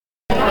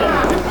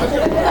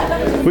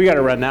We got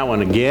to run that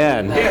one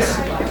again.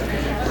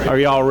 Yes. Are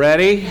y'all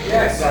ready?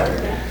 Yes.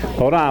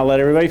 Hold on, I'll let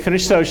everybody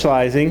finish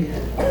socializing.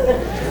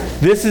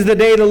 This is the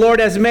day the Lord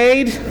has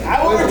made.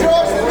 I will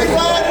rejoice and be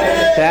glad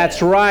in it.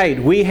 That's right.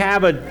 We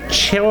have a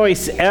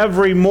choice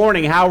every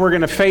morning how we're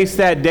going to face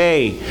that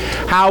day,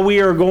 how we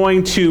are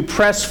going to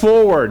press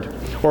forward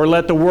or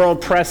let the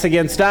world press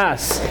against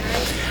us.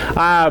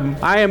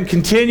 I am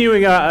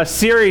continuing a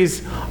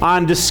series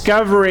on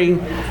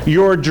discovering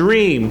your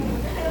dream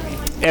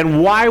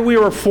and why we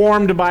were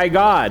formed by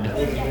God.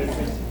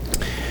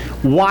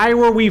 Why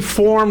were we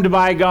formed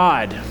by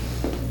God?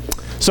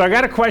 So I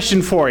got a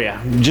question for you.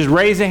 Just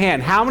raise a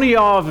hand. How many of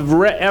y'all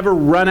have ever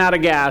run out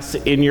of gas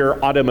in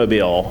your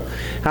automobile?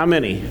 How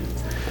many?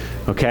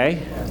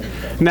 Okay.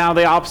 Now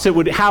the opposite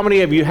would, how many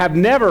of you have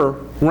never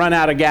run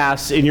out of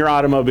gas in your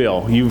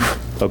automobile?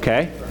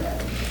 Okay.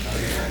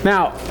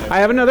 Now, I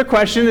have another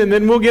question, and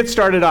then we'll get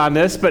started on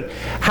this, but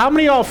how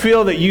many of y'all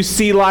feel that you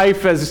see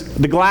life as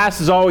the glass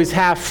is always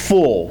half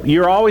full?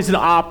 You're always an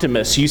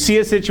optimist. You see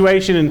a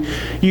situation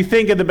and you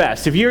think of the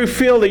best. If you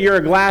feel that you're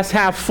a glass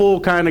half full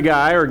kind of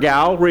guy or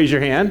gal, raise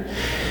your hand.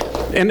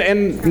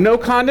 And no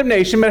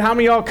condemnation, but how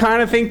many of y'all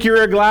kind of think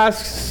you're a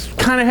glass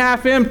kind of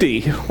half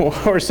empty?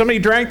 Or somebody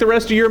drank the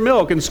rest of your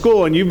milk in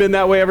school and you've been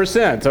that way ever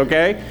since,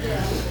 okay?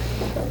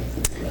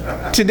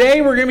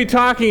 Today we're going to be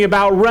talking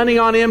about running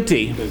on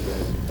empty.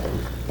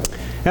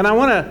 And I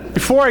want to,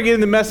 before I get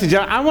into the message,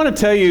 I want to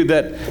tell you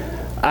that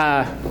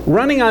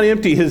running on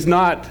empty is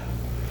not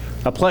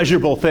a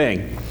pleasurable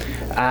thing.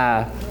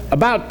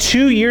 About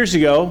 2 years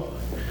ago,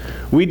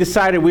 we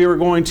decided we were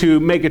going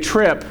to make a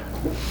trip,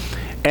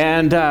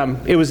 and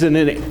it was in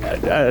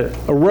a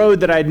road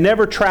that I'd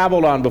never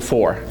traveled on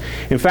before.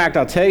 In fact,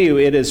 I'll tell you,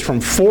 it is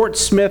from Fort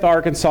Smith,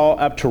 Arkansas,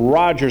 up to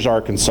Rogers,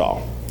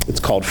 Arkansas. It's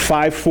called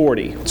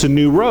 540. It's a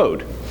new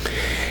road.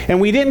 And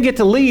we didn't get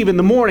to leave in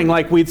the morning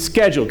like we'd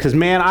scheduled, because,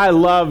 man, I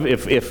love,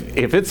 if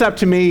it's up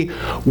to me,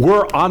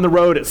 we're on the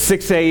road at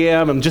 6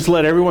 a.m. and just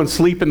let everyone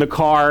sleep in the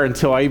car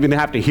until I even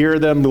have to hear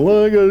them,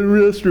 oh, I got a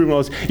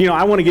restroom.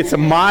 I want to get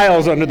some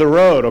miles under the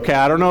road, okay?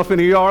 I don't know if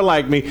any of y'all are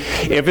like me.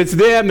 If it's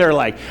them, they're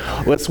like,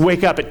 let's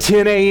wake up at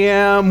 10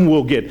 a.m.,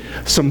 we'll get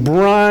some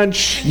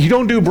brunch. You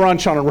don't do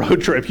brunch on a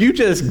road trip. You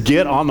just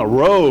get on the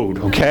road,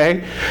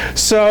 okay?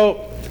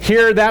 So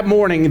here that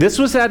morning, this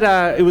was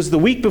it was the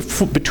week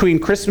between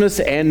Christmas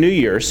and New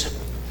Year's,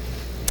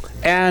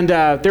 and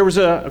there was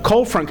a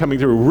cold front coming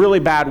through, really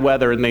bad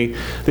weather, and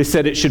they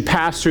said it should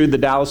pass through the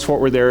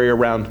Dallas-Fort Worth area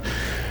around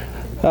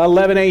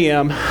 11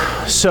 a.m.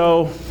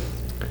 So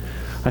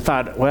I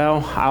thought,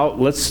 well,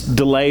 let's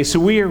delay. So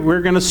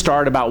we're going to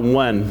start about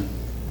 1,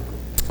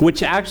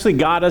 which actually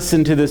got us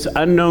into this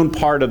unknown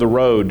part of the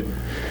road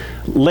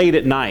late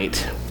at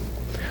night.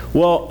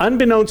 Well,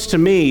 unbeknownst to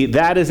me,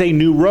 that is a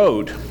new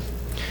road.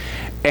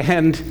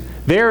 And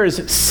there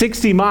is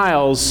 60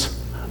 miles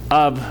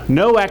of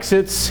no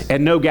exits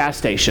and no gas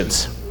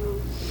stations.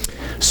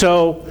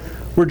 So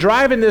we're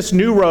driving this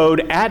new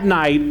road at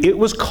night. It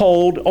was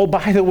cold. Oh,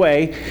 by the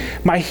way,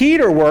 my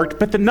heater worked,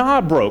 but the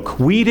knob broke.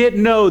 We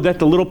didn't know that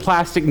the little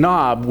plastic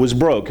knob was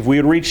broke. If we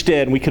had reached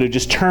in, we could have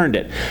just turned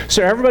it.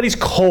 So everybody's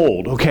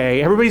cold,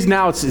 okay? Everybody's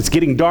now, it's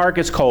getting dark,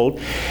 it's cold.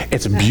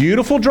 It's a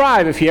beautiful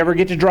drive if you ever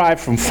get to drive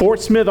from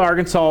Fort Smith,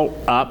 Arkansas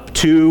up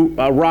to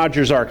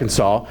Rogers,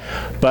 Arkansas.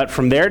 But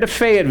from there to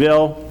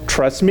Fayetteville,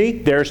 trust me,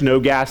 there's no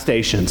gas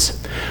stations.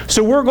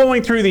 So we're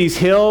going through these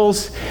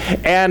hills,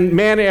 and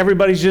man,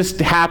 everybody's just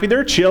happy.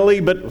 They're chilly,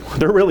 but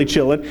they're really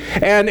chilling.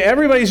 And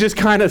everybody's just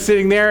kind of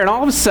sitting there, and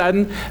all of a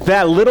sudden,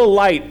 that little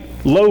light,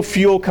 low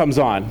fuel, comes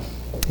on.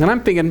 And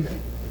I'm thinking,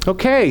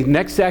 okay,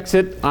 next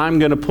exit, I'm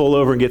going to pull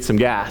over and get some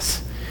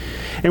gas.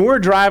 And we're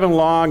driving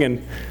along,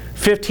 and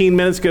 15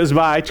 minutes goes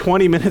by,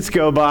 20 minutes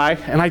go by,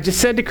 and I just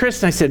said to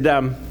Kristen, I said,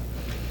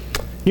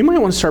 you might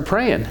want to start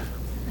praying.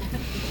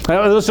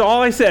 That's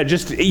all I said.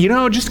 Just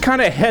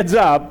kind of heads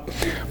up.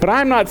 But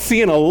I'm not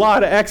seeing a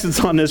lot of exits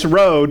on this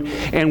road,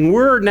 and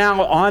we're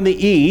now on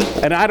the E,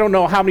 and I don't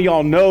know how many of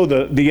y'all know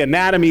the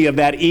anatomy of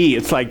that E.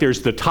 It's like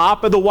there's the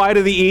top of the white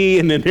of the E,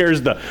 and then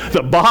there's the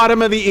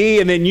bottom of the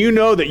E, and then you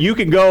know that you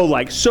can go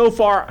like so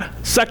far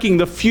sucking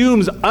the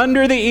fumes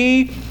under the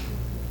E.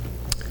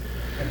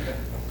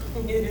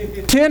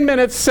 10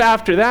 minutes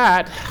after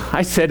that,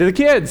 I said to the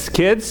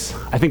kids,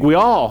 I think we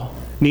all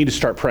need to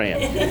start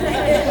praying.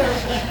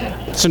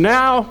 So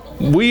now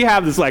we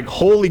have this like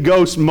Holy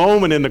Ghost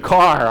moment in the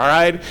car, all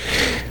right?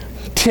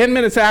 10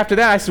 minutes after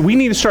that, I said, we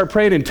need to start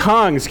praying in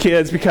tongues,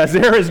 kids, because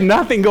there is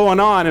nothing going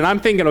on. And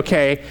I'm thinking,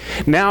 okay,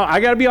 now I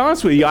got to be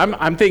honest with you.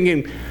 I'm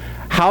thinking,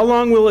 how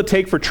long will it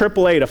take for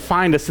AAA to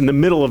find us in the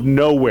middle of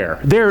nowhere?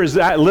 There is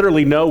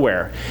literally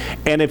nowhere.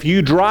 And if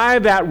you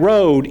drive that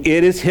road,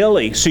 it is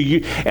hilly.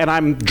 And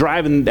I'm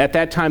driving at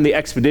that time the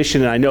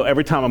Expedition, and I know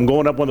every time I'm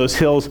going up one of those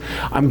hills,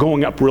 I'm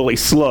going up really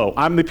slow.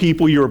 I'm the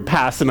people you're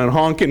passing and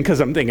honking because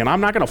I'm thinking, I'm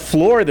not going to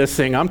floor this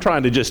thing. I'm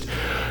trying to just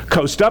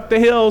coast up the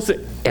hills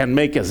and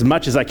make as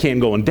much as I can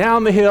going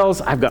down the hills.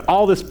 I've got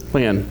all this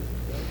planned.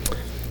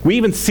 We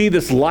even see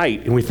this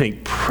light, and we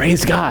think,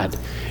 praise God.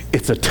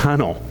 it's a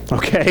tunnel,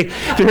 okay?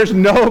 There's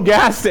no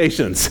gas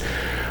stations.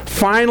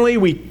 Finally,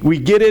 we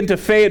get into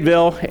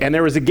Fayetteville, and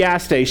there was a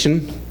gas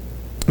station.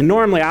 And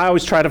normally, I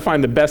always try to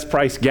find the best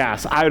price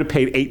gas. I would have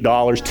paid $8,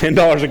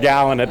 $10 a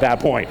gallon at that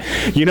point.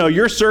 You know,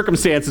 your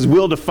circumstances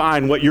will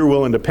define what you're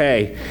willing to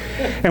pay.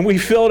 And we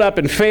filled up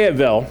in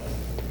Fayetteville.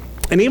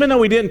 And even though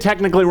we didn't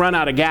technically run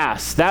out of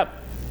gas,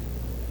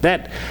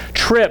 that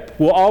trip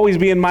will always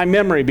be in my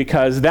memory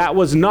because that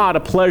was not a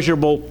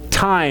pleasurable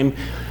time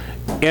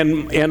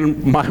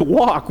in my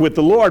walk with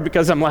the Lord,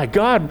 because I'm like,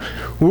 God,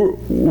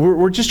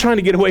 we're just trying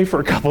to get away for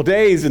a couple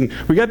days, and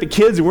we got the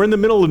kids, and we're in the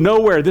middle of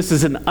nowhere. This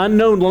is an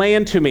unknown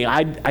land to me.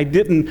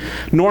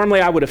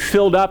 Normally I would have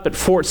filled up at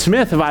Fort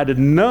Smith if I'd have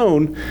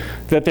known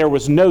that there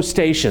was no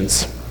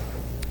stations.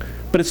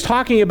 But it's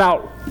talking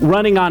about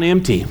running on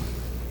empty.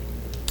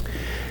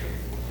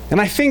 And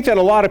I think that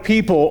a lot of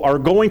people are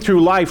going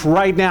through life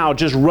right now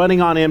just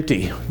running on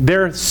empty.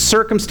 Their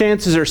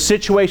circumstances or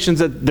situations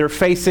that they're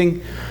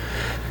facing,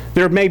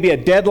 there may be a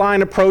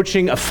deadline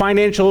approaching, a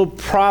financial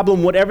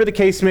problem, whatever the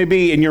case may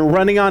be, and you're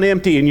running on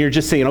empty, and you're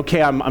just saying,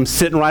 okay, I'm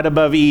sitting right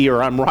above E,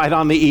 or I'm right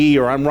on the E,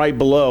 or I'm right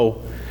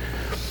below.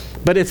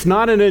 But it's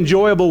not an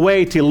enjoyable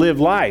way to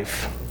live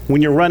life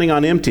when you're running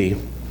on empty.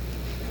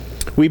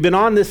 We've been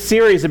on this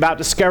series about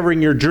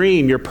discovering your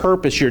dream, your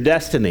purpose, your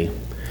destiny.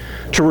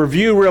 To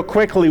review real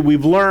quickly,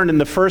 we've learned in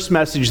the first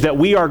message that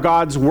we are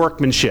God's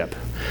workmanship.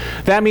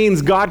 That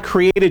means God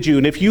created you.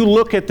 And if you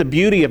look at the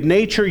beauty of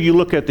nature, you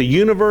look at the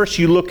universe,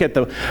 you look at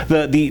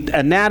the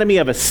anatomy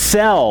of a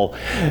cell,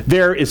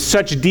 there is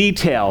such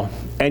detail.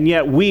 And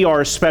yet we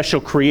are a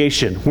special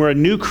creation. We're a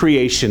new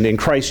creation in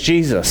Christ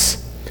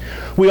Jesus.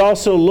 We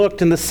also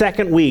looked in the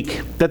second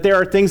week that there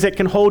are things that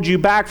can hold you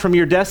back from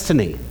your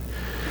destiny.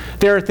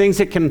 There are things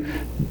that can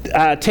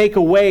take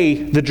away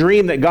the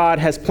dream that God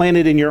has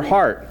planted in your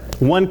heart.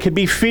 One could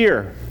be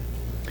fear.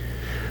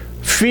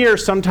 Fear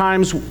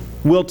sometimes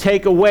will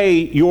take away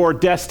your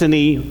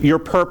destiny, your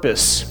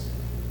purpose.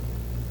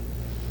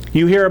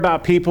 You hear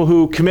about people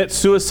who commit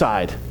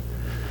suicide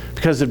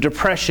because of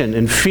depression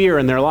and fear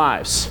in their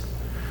lives.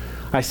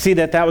 I see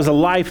that was a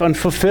life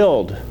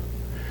unfulfilled.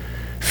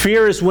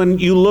 Fear is when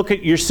you look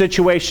at your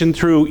situation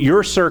through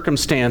your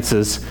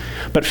circumstances,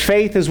 but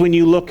faith is when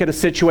you look at a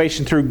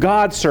situation through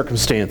God's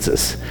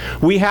circumstances.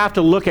 We have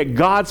to look at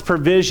God's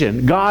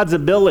provision, God's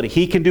ability.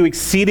 He can do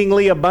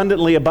exceedingly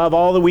abundantly above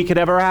all that we could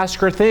ever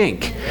ask or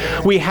think.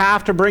 We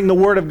have to bring the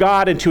Word of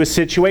God into a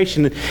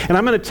situation. And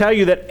I'm going to tell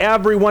you that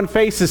everyone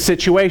faces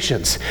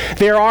situations.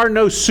 There are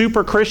no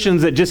super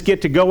Christians that just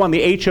get to go on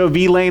the HOV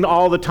lane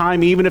all the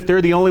time, even if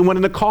they're the only one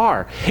in the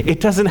car. It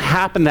doesn't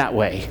happen that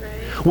way.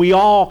 We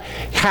all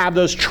have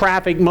those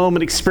traffic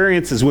moment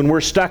experiences when we're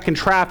stuck in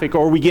traffic,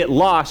 or we get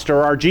lost,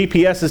 or our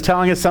GPS is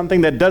telling us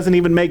something that doesn't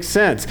even make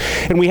sense.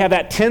 And we have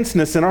that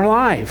tenseness in our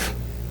life.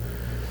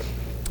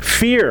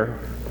 Fear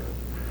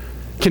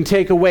can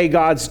take away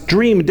God's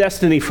dream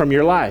destiny from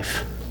your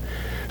life.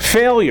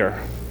 Failure.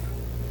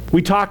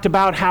 We talked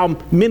about how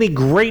many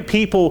great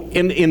people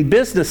in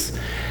business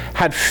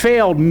had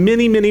failed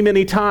many, many,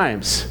 many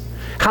times.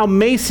 How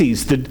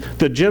Macy's,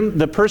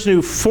 the person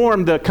who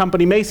formed the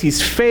company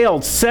Macy's,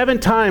 failed 7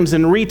 times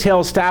in retail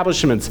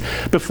establishments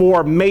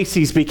before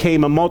Macy's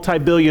became a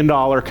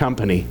multi-billion-dollar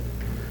company.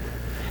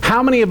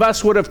 How many of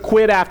us would have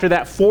quit after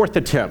that 4th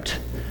attempt?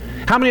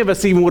 How many of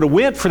us even would have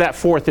went for that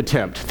 4th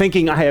attempt,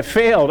 thinking, I have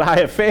failed, I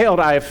have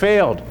failed, I have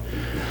failed?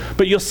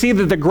 But you'll see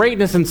that the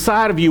greatness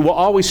inside of you will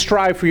always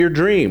strive for your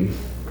dream.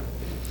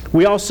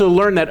 We also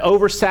learn that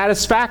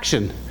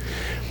oversatisfaction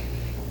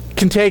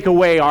can take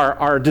away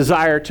our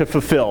desire to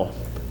fulfill.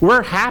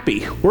 We're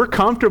happy. We're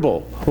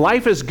comfortable.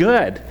 Life is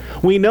good.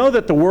 We know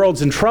that the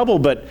world's in trouble,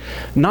 but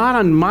not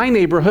in my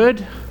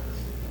neighborhood.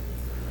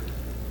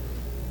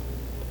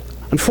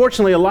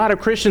 Unfortunately, a lot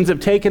of Christians have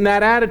taken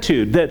that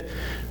attitude that,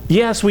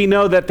 yes, we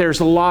know that there's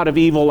a lot of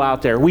evil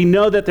out there. We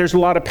know that there's a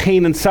lot of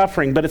pain and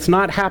suffering, but it's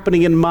not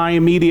happening in my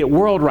immediate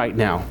world right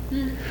now.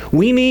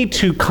 We need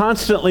to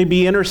constantly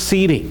be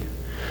interceding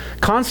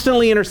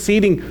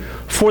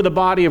for the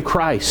body of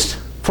Christ,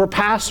 for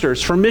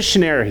pastors, for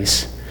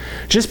missionaries.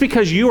 Just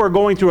because you are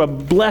going through a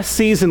blessed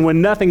season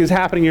when nothing is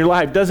happening in your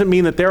life doesn't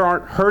mean that there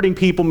aren't hurting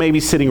people maybe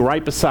sitting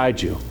right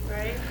beside you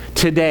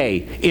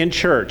today in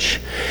church.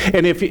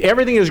 And if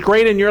everything is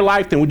great in your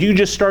life, then would you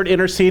just start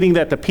interceding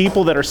that the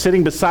people that are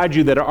sitting beside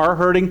you that are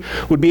hurting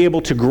would be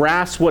able to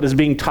grasp what is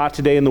being taught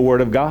today in the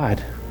Word of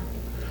God?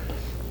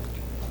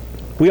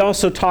 We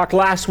also talked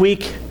last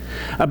week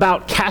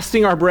about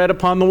casting our bread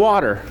upon the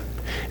water.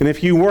 And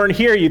if you weren't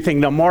here, you'd think,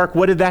 now, Mark,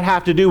 what did that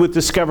have to do with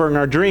discovering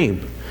our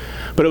dream?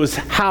 But it was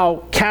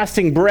how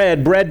casting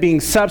bread being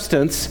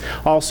substance,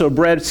 also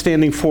bread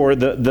standing for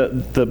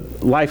the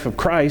life of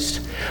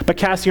Christ, but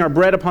casting our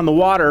bread upon the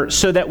water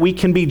so that we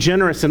can be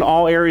generous in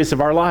all areas of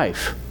our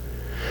life.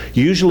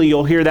 Usually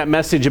you'll hear that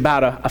message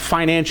about a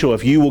financial,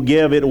 if you will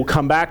give, it will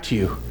come back to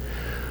you.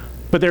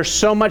 But there's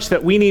so much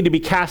that we need to be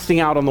casting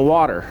out on the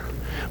water.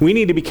 We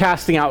need to be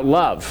casting out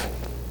love.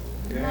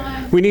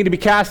 We need to be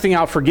casting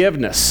out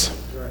forgiveness.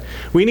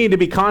 We need to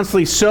be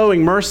constantly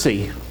sowing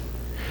mercy.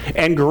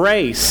 and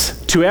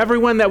grace to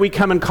everyone that we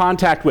come in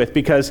contact with,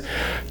 because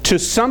to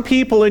some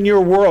people in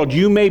your world,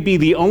 you may be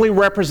the only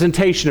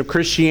representation of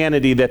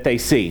Christianity that they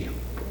see.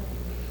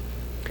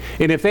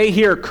 And if they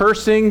hear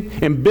cursing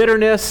and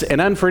bitterness and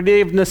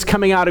unforgiveness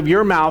coming out of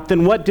your mouth,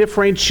 then what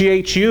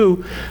differentiates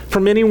you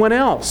from anyone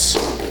else?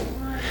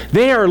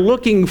 They are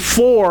looking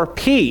for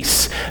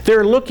peace.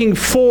 They're looking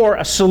for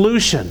a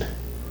solution.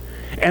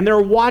 And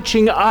they're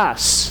watching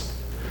us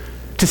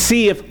to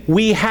see if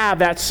we have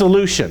that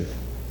solution.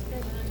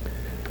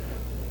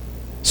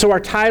 So our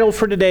title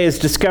for today is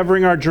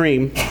Discovering Our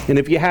Dream. And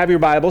if you have your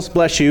Bibles,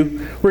 bless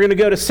you, we're going to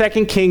go to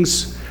 2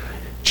 Kings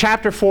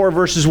chapter 4,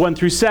 verses 1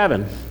 through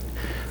 7.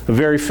 A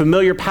very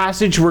familiar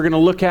passage. We're going to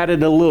look at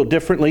it a little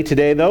differently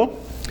today, though.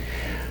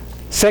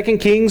 2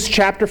 Kings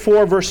chapter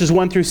 4, verses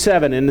 1 through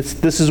 7. And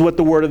this is what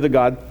the Word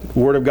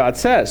of God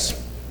says.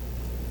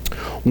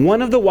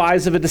 One of the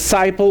wives of a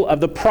disciple of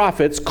the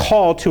prophets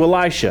called to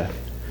Elisha,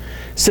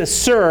 says,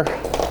 "Sir,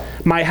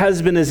 my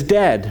husband is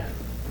dead.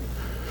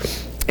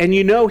 And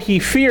you know he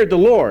feared the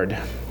Lord.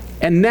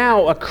 And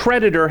now a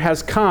creditor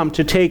has come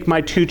to take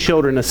my 2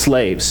 children as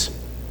slaves."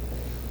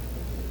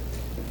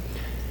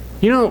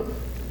 You know,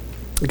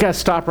 I got to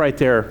stop right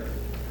there.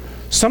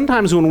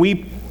 Sometimes when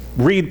we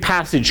read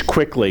passage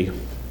quickly,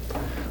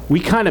 we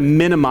kind of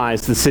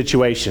minimize the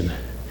situation.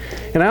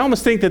 And I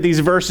almost think that these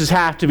verses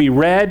have to be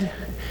read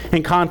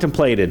and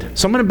contemplated.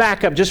 So I'm going to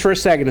back up just for a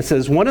second. It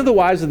says, one of the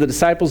wives of the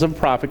disciples of a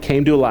prophet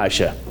came to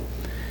Elisha.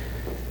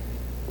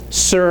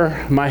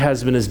 "Sir, my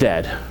husband is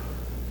dead."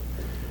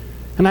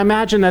 And I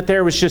imagine that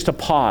there was just a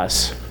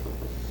pause.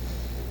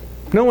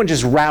 No one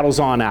just rattles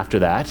on after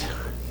that.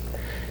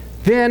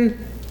 Then,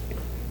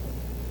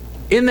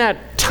 in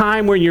that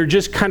time when you're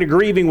just kind of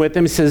grieving with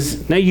him, he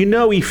says, "Now you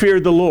know he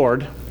feared the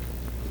Lord.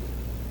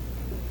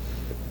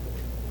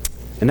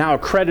 And now a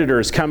creditor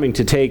is coming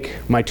to take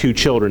my 2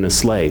 children as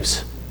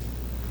slaves."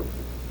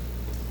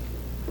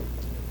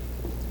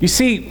 You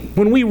see,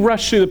 when we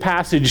rush through the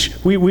passage,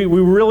 we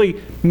really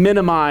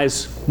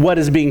minimize what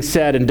is being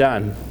said and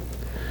done.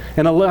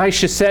 And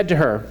Elisha said to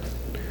her,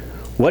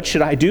 "What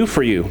should I do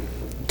for you?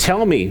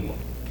 Tell me,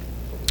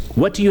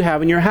 what do you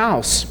have in your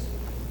house?"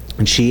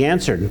 And she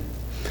answered,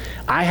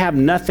 "I have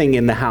nothing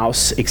in the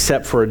house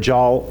except for a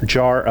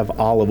jar of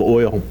olive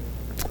oil."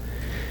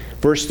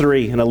 Verse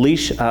 3, and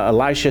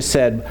Elisha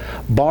said,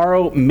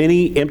 "Borrow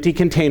many empty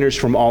containers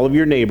from all of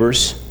your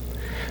neighbors,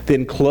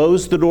 then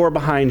close the door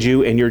behind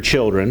you and your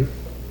children,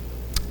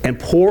 and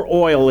pour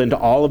oil into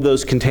all of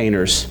those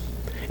containers.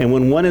 And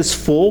when one is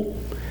full,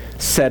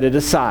 set it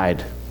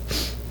aside."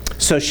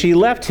 So she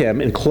left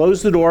him and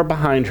closed the door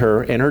behind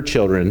her and her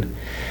children.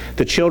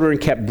 The children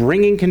kept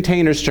bringing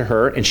containers to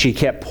her, and she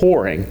kept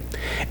pouring.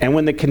 And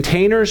when the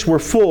containers were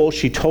full,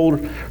 she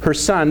told her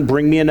son,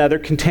 "Bring me another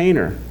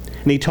container."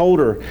 And he told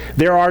her,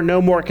 "There are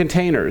no more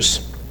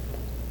containers."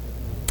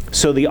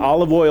 So the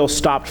olive oil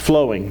stopped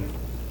flowing.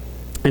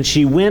 And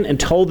she went and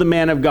told the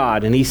man of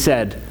God, and he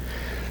said,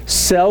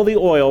 "Sell the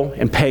oil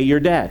and pay your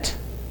debt,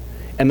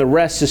 and the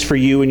rest is for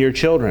you and your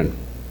children."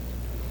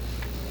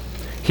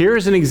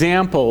 Here's an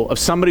example of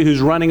somebody who's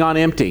running on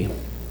empty.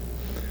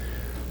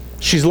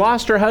 She's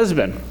lost her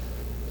husband.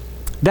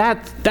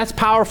 That's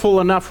powerful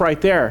enough right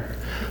there.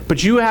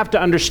 But you have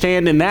to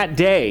understand, in that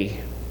day,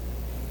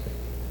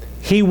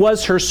 he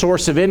was her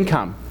source of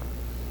income.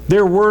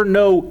 There were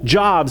no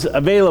jobs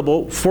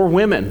available for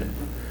women.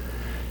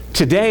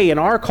 Today, in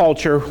our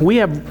culture, we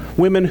have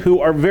women who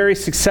are very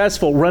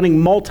successful running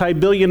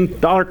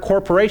multi-billion-dollar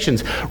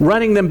corporations,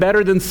 running them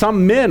better than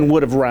some men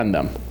would have run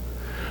them.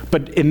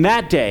 But in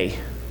that day,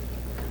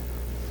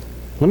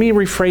 let me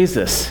rephrase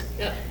this.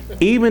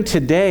 Even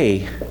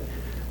today,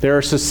 there are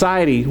a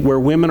society where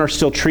women are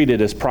still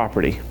treated as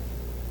property.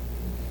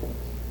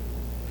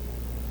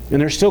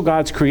 And they're still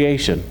God's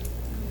creation.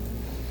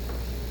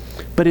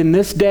 But in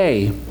this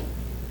day,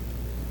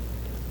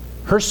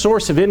 her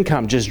source of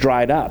income just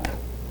dried up.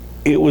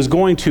 It was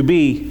going to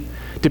be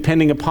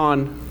depending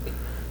upon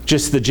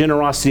just the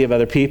generosity of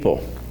other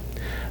people.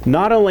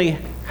 Not only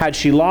had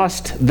she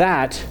lost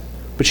that,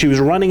 but she was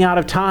running out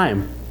of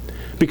time,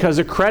 because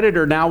a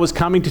creditor now was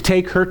coming to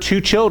take her 2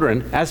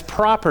 children as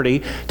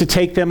property to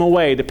take them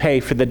away to pay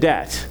for the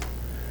debt.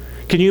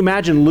 Can you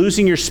imagine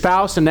losing your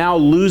spouse and now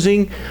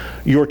losing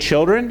your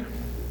children?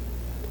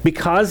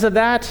 Because of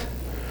that,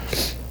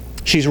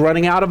 she's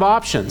running out of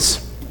options.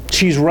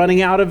 She's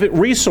running out of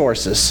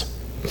resources.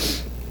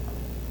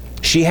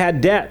 She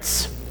had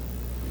debts.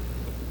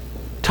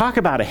 Talk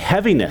about a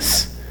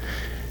heaviness.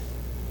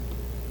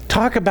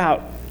 Talk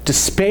about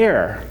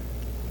despair.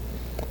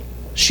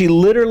 She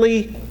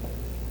literally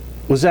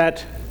was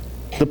at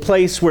the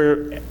place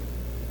where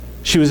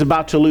she was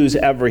about to lose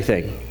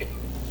everything.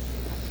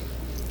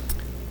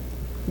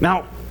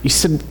 Now, you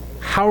said,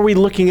 how are we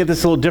looking at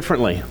this a little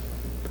differently?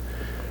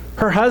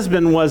 Her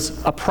husband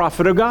was a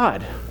prophet of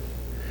God.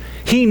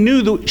 He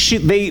knew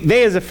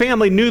they as a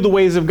family knew the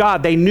ways of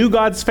God. They knew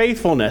God's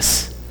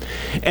faithfulness.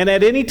 And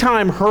at any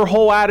time, her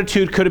whole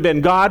attitude could have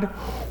been, "God,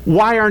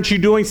 why aren't you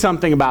doing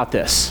something about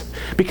this?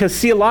 Because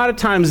see, a lot of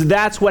times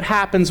that's what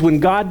happens when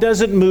God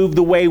doesn't move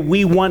the way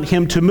we want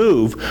him to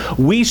move.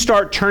 We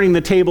start turning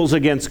the tables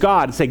against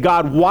God and say,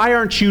 God, why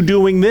aren't you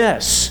doing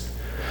this?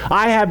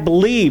 I have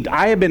believed,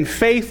 I have been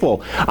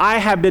faithful, I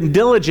have been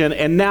diligent,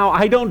 and now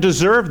I don't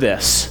deserve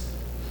this.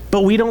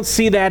 But we don't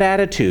see that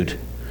attitude.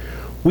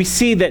 We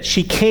see that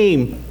she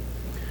came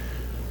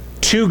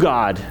to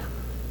God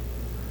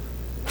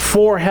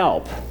for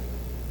help.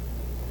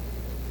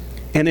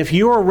 And if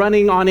you are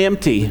running on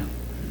empty,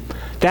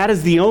 that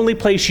is the only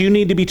place you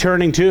need to be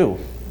turning to.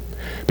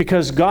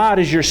 Because God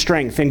is your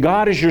strength and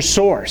God is your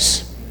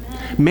source.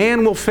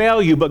 Man will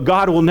fail you, but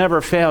God will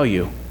never fail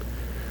you.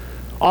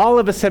 All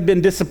of us have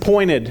been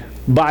disappointed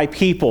by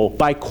people,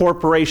 by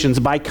corporations,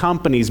 by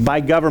companies, by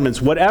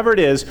governments. Whatever it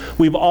is,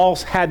 we've all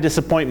had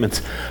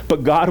disappointments.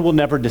 But God will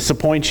never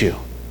disappoint you.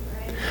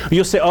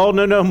 You'll say, oh,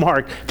 no,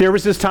 Mark, there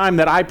was this time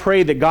that I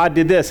prayed that God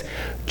did this.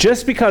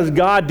 Just because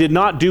God did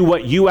not do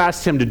what you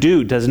asked him to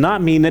do does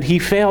not mean that he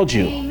failed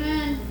you.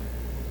 Amen.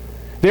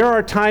 There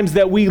are times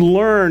that we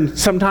learn,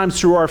 sometimes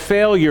through our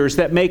failures,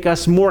 that make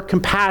us more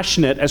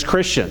compassionate as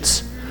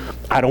Christians.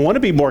 I don't want to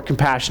be more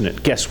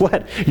compassionate. Guess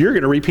what? You're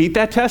going to repeat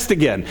that test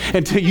again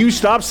until you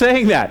stop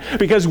saying that.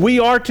 Because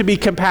we are to be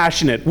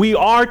compassionate. We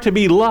are to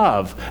be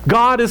love.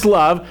 God is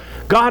love.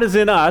 God is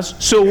in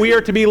us, so we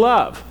are to be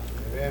love.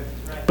 Amen.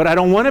 But I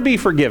don't want to be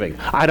forgiving.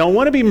 I don't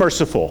want to be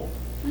merciful.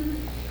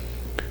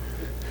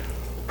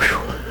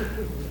 Whew.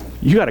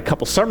 You got a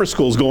couple summer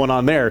schools going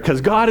on there,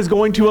 because God is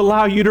going to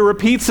allow you to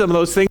repeat some of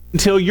those things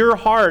until your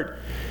heart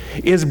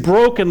is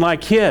broken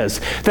like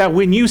his. That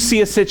when you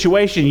see a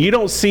situation, you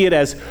don't see it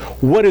as,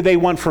 what do they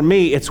want from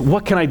me? It's,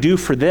 what can I do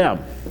for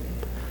them?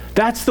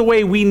 That's the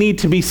way we need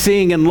to be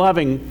seeing and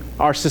loving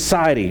our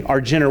society,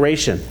 our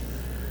generation.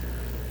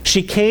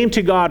 She came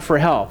to God for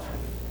help.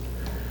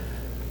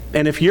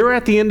 And if you're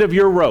at the end of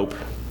your rope,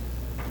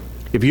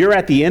 if you're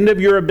at the end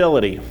of your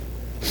ability,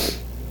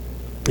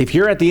 if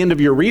you're at the end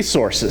of your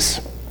resources,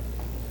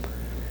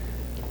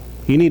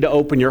 you need to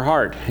open your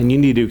heart and you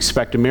need to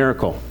expect a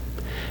miracle.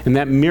 And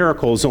that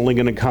miracle is only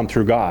going to come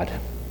through God.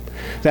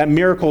 That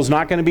miracle is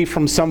not going to be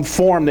from some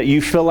form that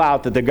you fill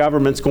out that the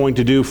government's going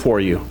to do for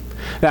you.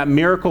 That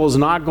miracle is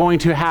not going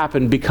to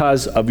happen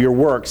because of your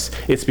works.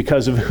 It's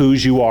because of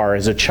whose you are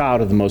as a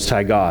child of the Most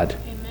High God.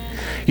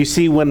 You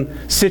see,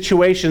 when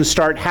situations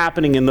start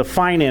happening in the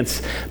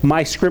finance,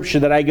 my scripture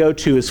that I go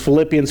to is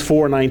Philippians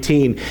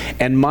 4:19,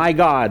 and my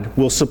God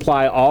will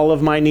supply all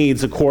of my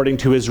needs according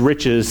to his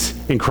riches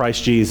in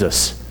Christ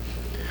Jesus.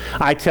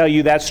 I tell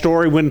you that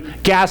story when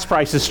gas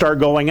prices start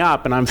going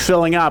up and I'm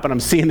filling up and I'm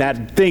seeing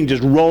that thing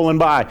just rolling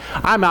by.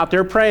 I'm out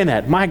there praying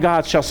that, my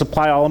God shall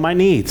supply all of my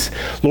needs.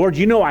 Lord,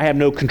 you know I have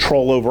no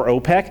control over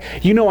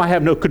OPEC. You know I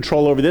have no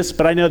control over this,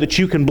 but I know that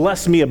you can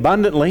bless me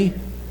abundantly.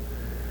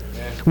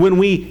 When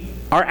we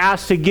are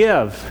asked to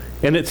give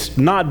and it's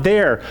not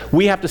there,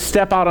 we have to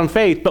step out on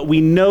faith, but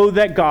we know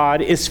that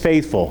God is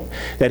faithful,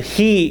 that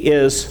he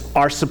is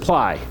our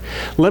supply.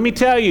 Let me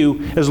tell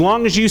you, as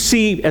long as you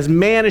see as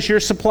man as your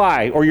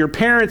supply, or your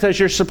parents as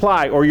your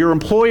supply, or your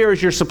employer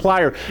as your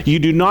supplier, you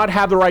do not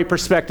have the right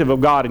perspective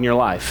of God in your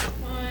life.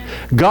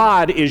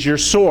 God is your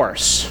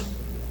source.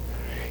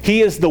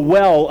 He is the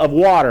well of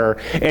water,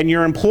 and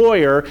your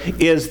employer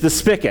is the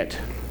spigot.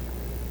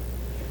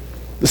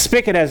 The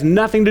spigot has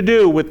nothing to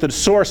do with the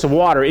source of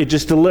water. It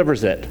just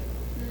delivers it.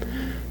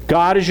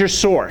 God is your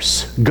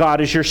source.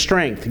 God is your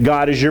strength.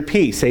 God is your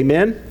peace.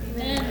 Amen?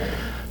 Amen.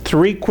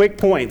 3 quick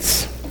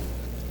points.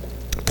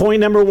 Point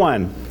number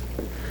 1.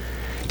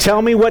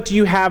 Tell me, what do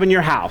you have in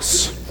your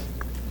house?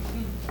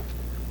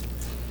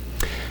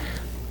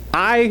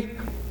 I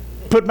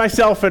put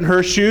myself in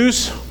her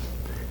shoes,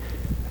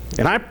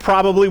 and I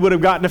probably would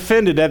have gotten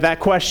offended at that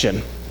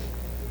question.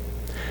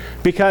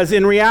 Because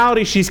in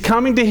reality, she's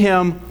coming to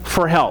him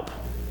for help.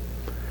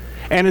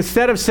 And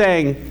instead of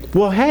saying,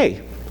 well,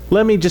 hey,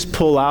 let me just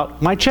pull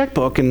out my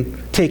checkbook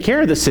and take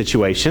care of this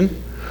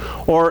situation,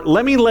 or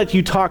let me let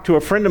you talk to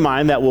a friend of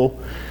mine that will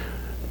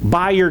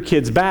buy your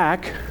kids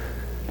back,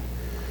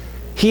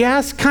 he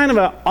asked kind of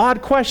an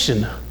odd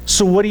question.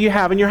 So what do you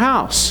have in your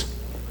house?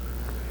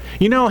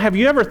 You know, have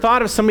you ever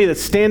thought of somebody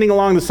that's standing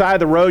along the side of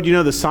the road? You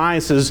know, the sign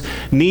says,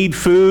 need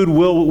food,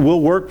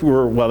 will work.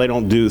 Well, they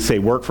don't say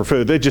work for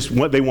food.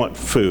 They want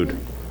food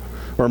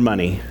or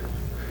money.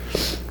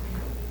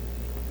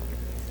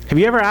 Have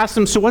you ever asked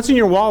them, so what's in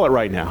your wallet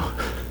right now?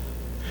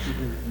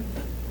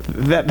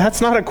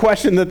 That's not a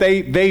question that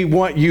they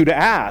want you to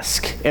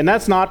ask. And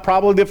that's not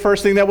probably the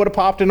first thing that would have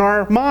popped in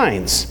our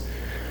minds.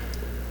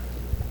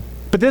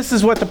 But this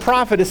is what the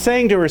prophet is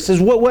saying to her. He says,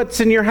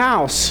 what's in your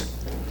house?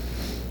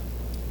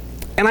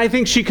 And I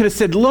think she could have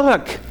said,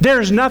 look,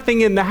 there's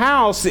nothing in the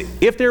house.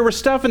 If there was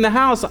stuff in the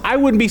house, I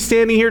wouldn't be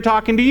standing here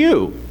talking to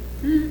you.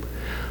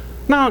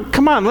 Now,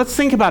 come on, let's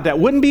think about that.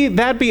 Wouldn't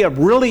that be a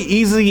really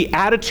easy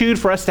attitude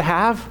for us to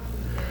have?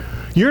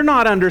 You're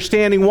not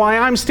understanding why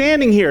I'm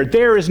standing here.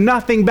 There is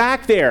nothing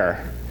back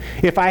there.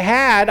 If I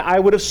had, I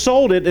would have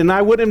sold it, and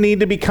I wouldn't need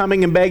to be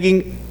coming and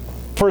begging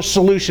for a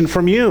solution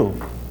from you.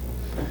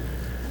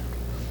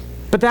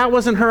 But that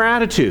wasn't her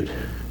attitude.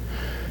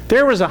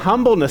 There was a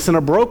humbleness and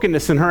a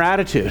brokenness in her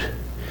attitude.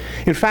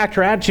 In fact,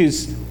 her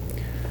attitude's,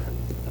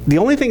 the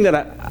only thing that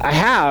I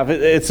have,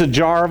 it's a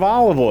jar of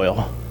olive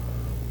oil.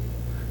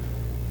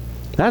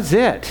 That's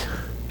it.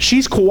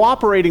 She's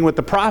cooperating with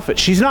the prophet.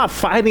 She's not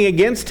fighting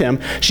against him.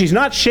 She's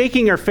not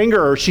shaking her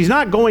finger, or she's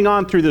not going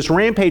on through this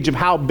rampage of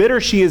how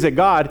bitter she is at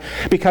God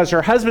because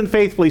her husband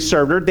faithfully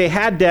served her. They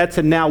had debts,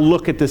 and now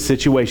look at this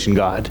situation,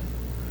 God.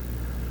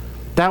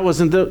 That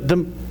wasn't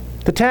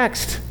the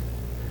text.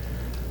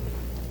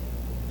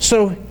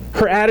 So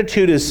her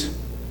attitude is,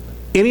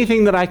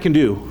 anything that I can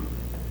do,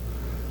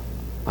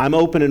 I'm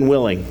open and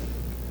willing.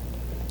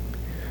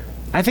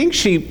 I think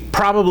she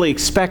probably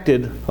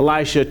expected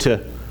Elisha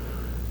to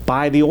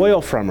buy the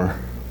oil from her.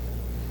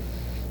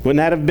 Wouldn't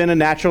that have been a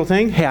natural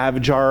thing? Hey, I have a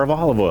jar of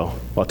olive oil. Well,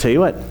 I'll tell you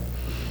what,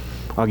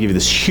 I'll give you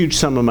this huge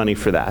sum of money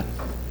for that.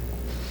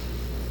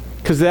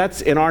 Because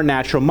that's in our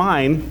natural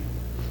mind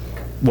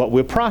what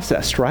we've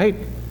processed, right?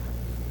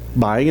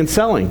 Buying and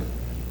selling.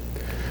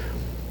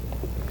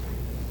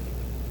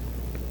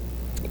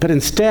 But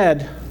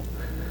instead,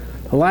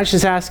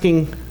 Elisha's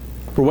asking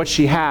for what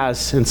she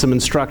has and some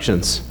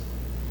instructions.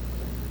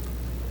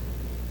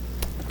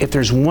 If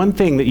there's one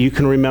thing that you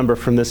can remember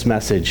from this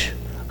message,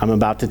 I'm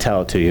about to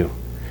tell it to you.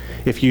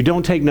 If you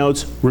don't take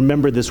notes,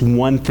 remember this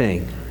one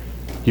thing.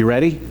 You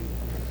ready?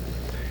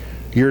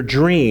 Your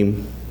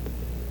dream,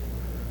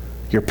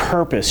 your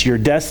purpose, your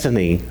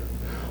destiny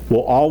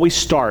will always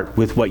start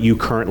with what you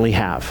currently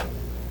have.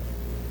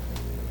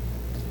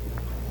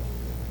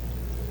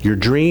 Your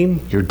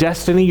dream, your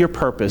destiny, your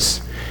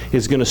purpose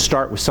is going to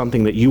start with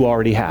something that you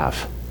already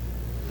have.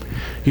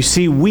 You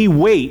see, we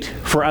wait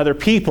for other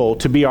people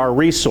to be our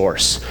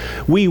resource.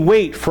 We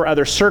wait for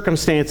other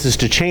circumstances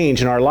to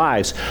change in our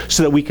lives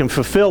so that we can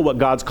fulfill what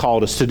God's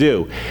called us to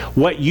do.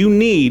 What you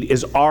need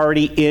is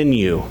already in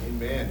you.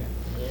 Amen.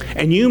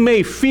 And you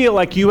may feel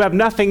like you have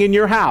nothing in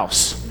your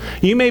house.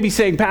 You may be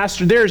saying,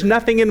 Pastor, there's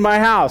nothing in my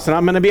house. And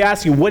I'm going to be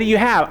asking, what do you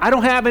have? I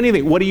don't have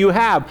anything. What do you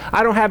have?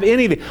 I don't have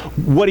anything.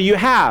 What do you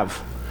have?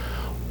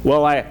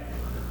 Well, I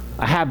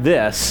have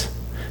this.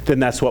 Then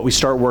that's what we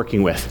start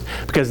working with.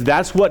 Because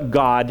that's what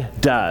God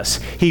does.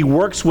 He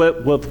works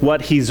with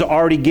what He's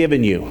already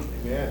given you.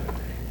 Amen.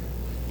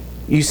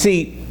 You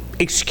see,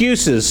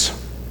 excuses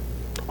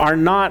are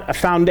not a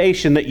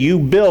foundation that you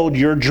build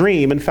your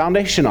dream and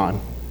foundation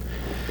on.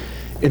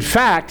 In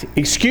fact,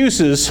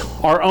 excuses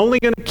are only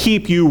going to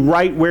keep you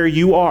right where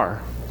you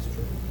are.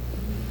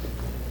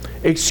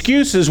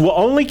 Excuses will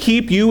only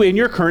keep you in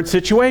your current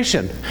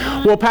situation.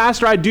 Well,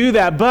 Pastor, I do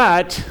that,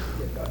 but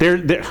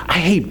I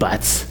hate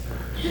buts.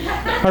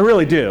 I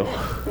really do.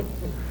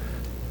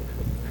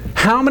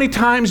 How many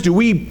times do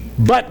we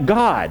but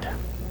God?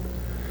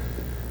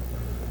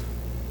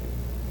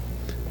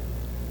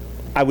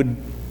 I would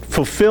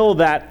fulfill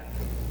that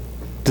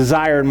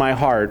desire in my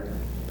heart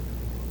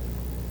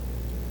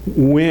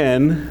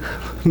when,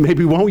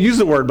 maybe we won't use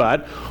the word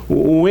but,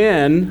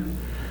 when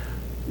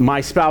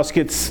my spouse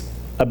gets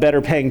a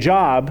better paying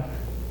job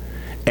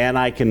and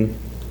I can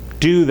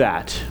do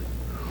that.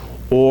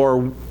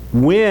 Or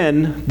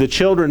when the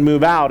children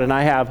move out and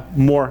I have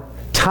more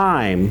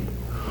time,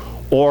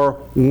 or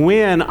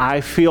when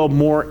I feel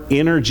more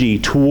energy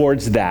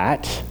towards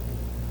that.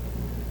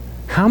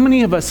 How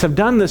many of us have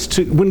done this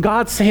when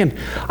God's saying,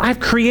 I've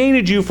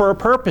created you for a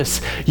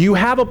purpose. You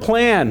have a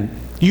plan.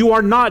 You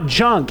are not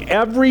junk.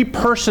 Every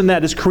person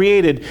that is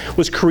created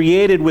was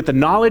created with the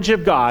knowledge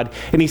of God.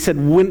 And He said,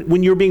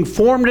 when you're being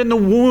formed in the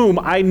womb,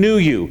 I knew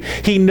you.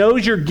 He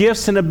knows your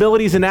gifts and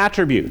abilities and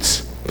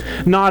attributes.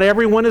 Not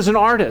everyone is an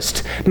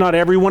artist. Not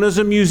everyone is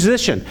a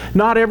musician.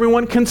 Not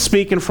everyone can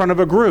speak in front of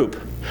a group.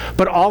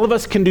 But all of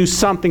us can do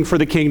something for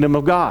the kingdom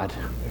of God.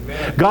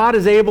 Amen. God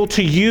is able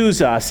to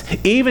use us,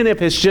 even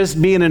if it's just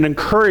being an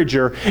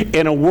encourager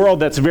in a world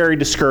that's very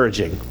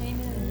discouraging.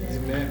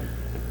 Amen.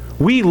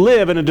 We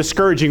live in a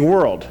discouraging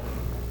world.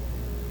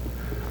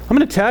 I'm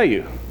going to tell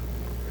you,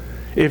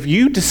 if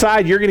you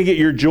decide you're going to get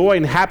your joy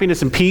and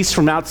happiness and peace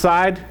from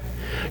outside,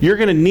 you're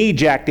going to need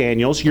Jack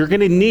Daniels, you're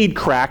going to need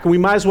crack, and we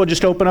might as well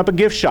just open up a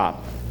gift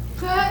shop.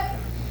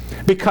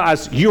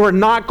 Because you are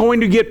not going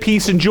to get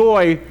peace and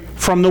joy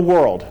from the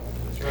world.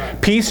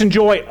 Right. Peace and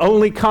joy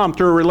only come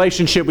through a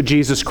relationship with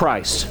Jesus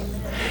Christ.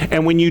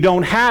 And when you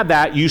don't have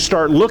that, you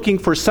start looking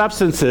for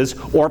substances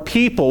or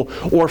people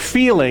or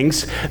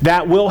feelings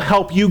that will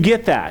help you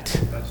get that.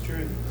 That's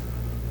true.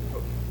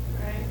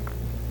 Right.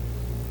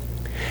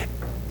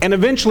 And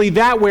eventually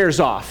that wears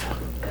off.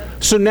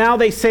 So now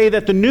they say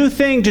that the new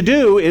thing to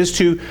do is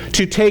to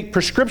take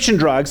prescription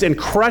drugs and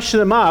crush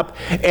them up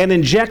and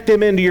inject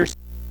them into your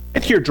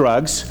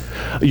drugs,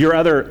 your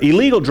other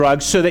illegal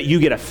drugs, so that you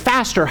get a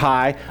faster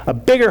high, a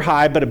bigger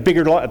high, but a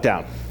bigger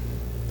letdown.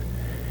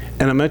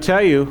 And I'm going to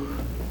tell you,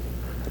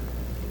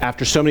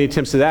 after so many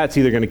attempts at that, it's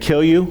either going to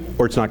kill you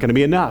or it's not going to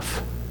be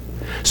enough.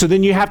 So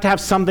then you have to have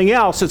something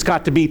else that's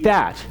got to beat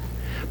that.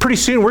 Pretty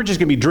soon we're just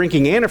going to be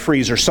drinking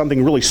antifreeze or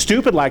something really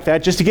stupid like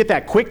that just to get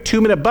that quick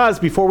 2-minute buzz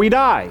before we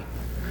die.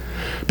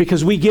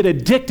 Because we get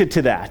addicted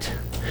to that.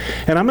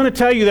 And I'm going to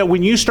tell you that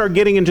when you start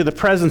getting into the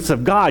presence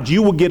of God,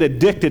 you will get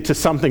addicted to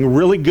something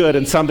really good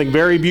and something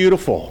very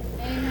beautiful.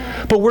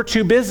 But we're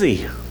too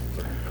busy.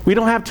 We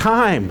don't have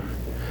time.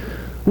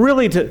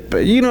 Really,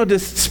 to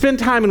spend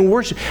time in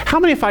worship. How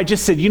many, if I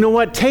just said, you know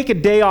what, take a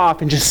day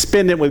off and just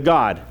spend it with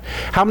God?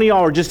 How many of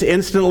y'all are just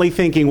instantly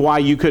thinking why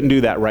you couldn't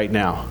do that right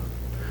now?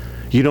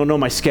 You don't know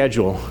my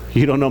schedule.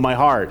 You don't know my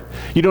heart.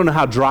 You don't know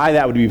how dry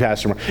that would be,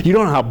 Pastor Mark. You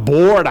don't know how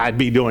bored I'd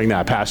be doing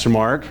that, Pastor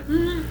Mark.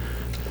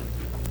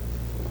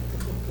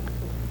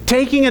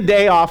 Taking a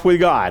day off with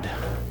God.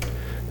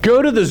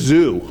 Go to the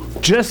zoo,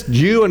 just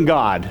you and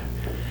God,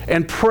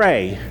 and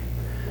pray.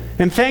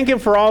 And thank Him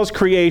for all His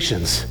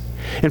creations.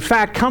 In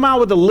fact, come out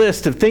with a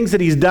list of things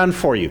that He's done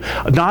for you.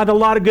 Not a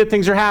lot of good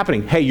things are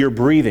happening. Hey, you're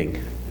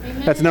breathing.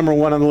 Amen. That's number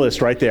one on the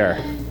list right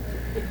there.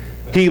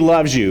 He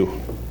loves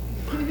you.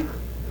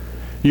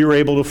 You're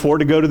able to afford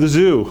to go to the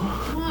zoo.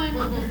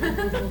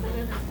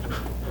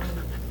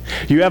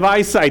 You have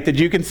eyesight that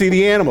you can see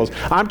the animals.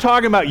 I'm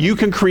talking about you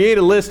can create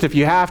a list if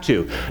you have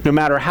to. No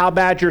matter how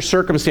bad your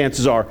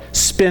circumstances are,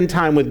 spend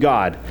time with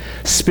God.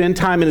 Spend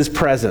time in His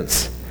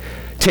presence.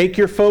 Take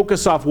your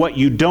focus off what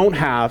you don't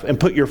have and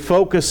put your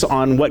focus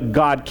on what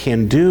God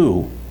can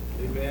do.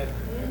 Amen.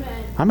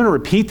 I'm going to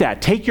repeat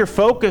that. Take your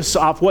focus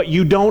off what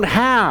you don't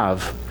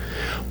have.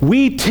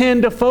 We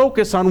tend to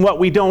focus on what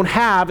we don't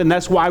have, and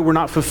that's why we're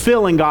not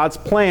fulfilling God's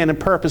plan and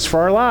purpose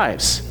for our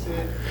lives.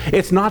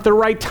 It's not the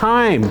right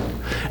time.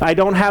 I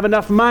don't have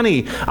enough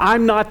money.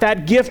 I'm not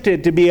that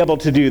gifted to be able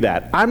to do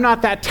that. I'm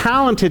not that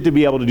talented to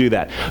be able to do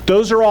that.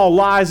 Those are all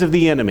lies of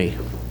the enemy.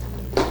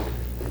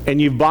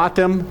 And you've bought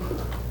them,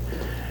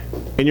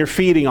 and you're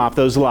feeding off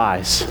those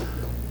lies.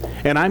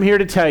 And I'm here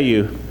to tell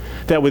you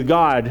that with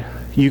God,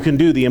 you can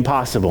do the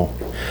impossible.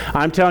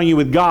 I'm telling you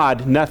with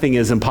God, nothing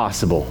is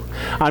impossible.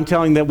 I'm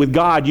telling you that with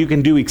God, you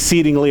can do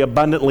exceedingly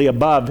abundantly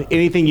above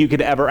anything you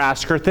could ever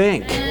ask or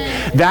think.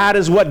 That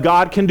is what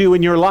God can do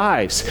in your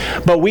lives.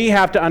 But we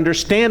have to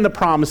understand the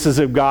promises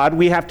of God.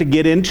 We have to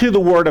get into the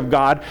Word of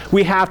God.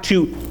 We have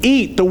to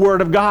eat the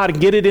Word of God and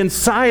get it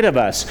inside of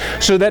us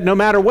so that no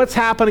matter what's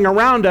happening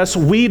around us,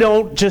 we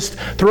don't just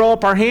throw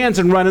up our hands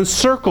and run in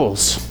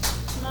circles.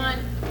 Come on.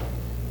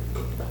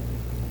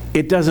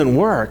 It doesn't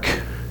work.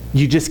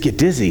 You just get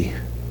dizzy.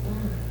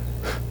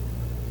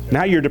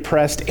 Now you're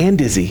depressed and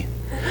dizzy.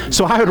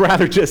 So I would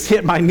rather just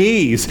hit my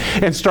knees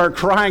and start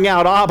crying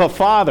out, Abba,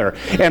 Father,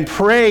 and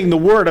praying the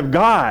Word of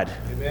God.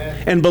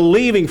 Amen. And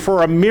believing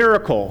for a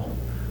miracle.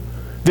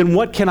 Then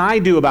what can I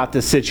do about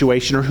this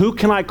situation? Or who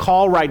can I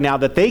call right now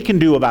that they can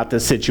do about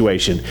this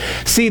situation?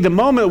 See, the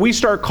moment we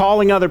start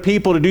calling other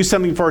people to do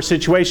something for our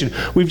situation,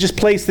 we've just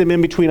placed them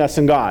in between us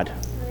and God.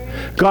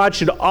 God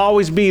should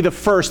always be the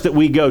first that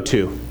we go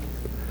to.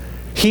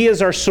 He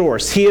is our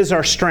source. He is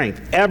our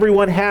strength.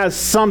 Everyone has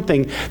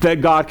something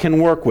that God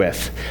can work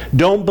with.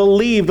 Don't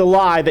believe the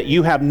lie that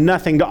you have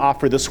nothing to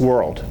offer this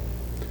world.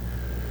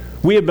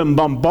 We have been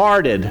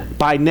bombarded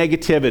by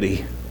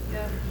negativity.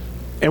 Yeah.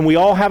 And we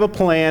all have a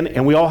plan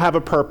and we all have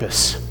a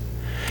purpose.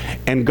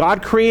 And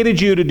God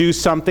created you to do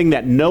something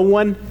that no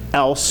one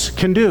else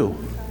can do.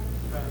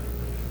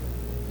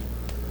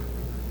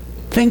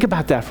 Think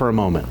about that for a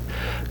moment.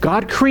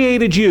 God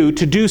created you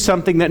to do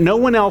something that no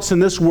one else in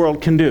this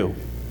world can do.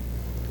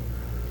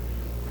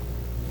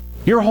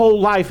 Your whole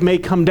life may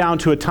come down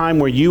to a time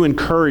where you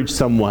encourage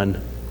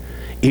someone,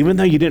 even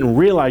though you didn't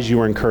realize you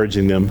were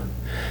encouraging them,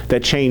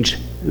 that changed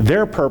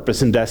their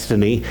purpose and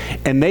destiny,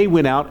 and they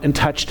went out and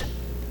touched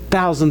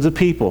thousands of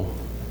people.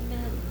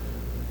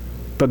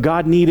 But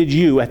God needed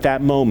you at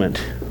that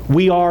moment.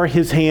 We are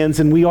His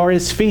hands and we are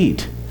His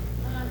feet.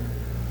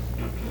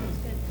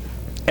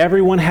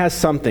 Everyone has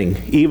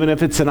something, even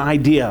if it's an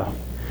idea,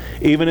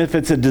 even if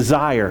it's a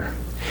desire,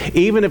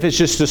 even if it's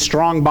just a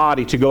strong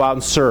body to go out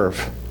and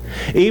serve.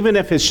 Even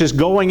if it's just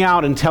going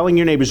out and telling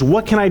your neighbors,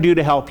 what can I do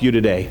to help you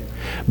today?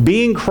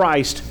 Being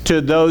Christ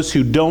to those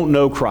who don't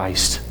know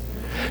Christ.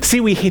 See,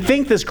 we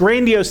think this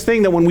grandiose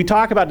thing that when we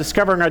talk about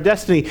discovering our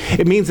destiny,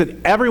 it means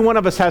that every one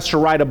of us has to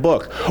write a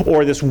book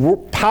or this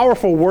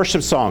powerful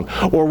worship song,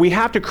 or we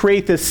have to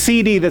create this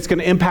CD that's going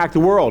to impact the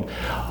world.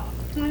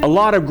 A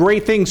lot of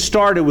great things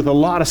started with a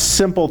lot of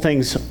simple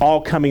things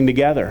all coming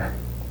together.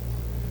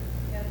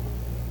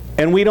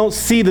 And we don't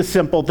see the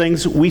simple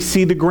things, we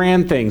see the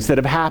grand things that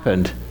have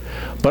happened.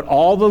 But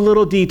all the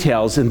little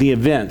details and the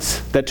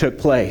events that took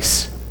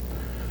place.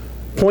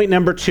 Point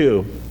number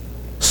 2,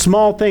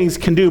 small things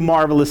can do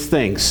marvelous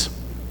things.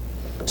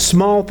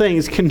 Small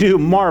things can do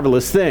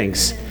marvelous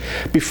things.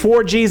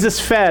 Before Jesus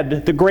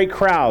fed the great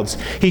crowds,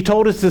 He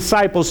told His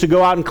disciples to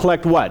go out and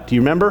collect what? Do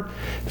you remember?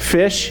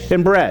 Fish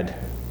and bread.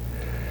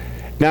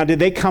 Now, did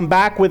they come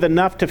back with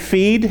enough to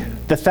feed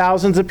the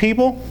thousands of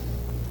people?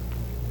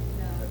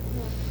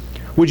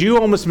 Would you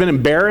almost have been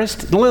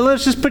embarrassed?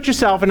 Let's just put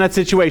yourself in that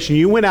situation.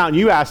 You went out and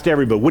you asked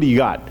everybody, what do you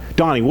got?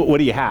 Donnie, what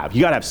do you have?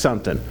 You got to have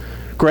something.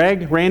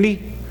 Greg,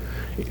 Randy,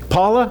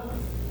 Paula,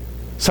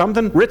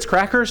 something? Ritz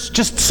crackers?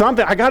 Just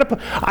something. I got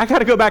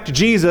to go back to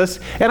Jesus,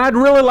 and I'd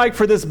really like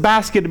for this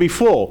basket to be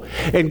full.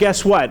 And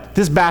guess what?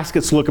 This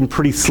basket's looking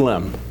pretty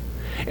slim.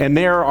 and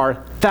there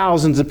are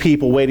thousands of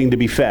people waiting to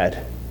be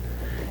fed.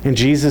 And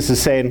Jesus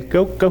is saying,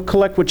 go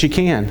collect what you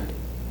can.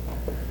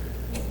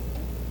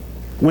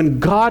 When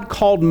God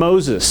called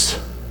Moses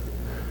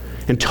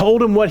and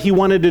told him what he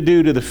wanted to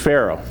do to the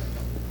Pharaoh,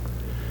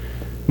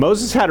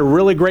 Moses had a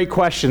really great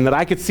question that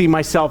I could see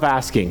myself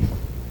asking.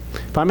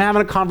 If I'm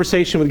having a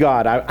conversation with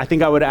God, I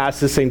think I would ask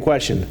the same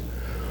question.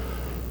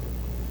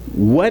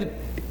 What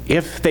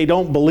if they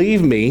don't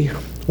believe me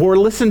or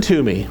listen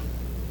to me?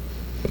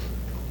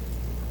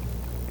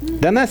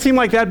 Doesn't that seem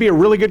like that'd be a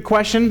really good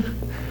question?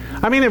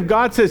 I mean, if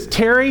God says,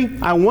 Terry,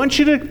 I want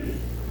you to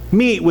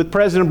meet with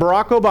President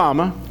Barack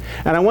Obama,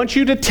 and I want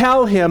you to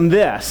tell him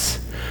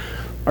this,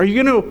 are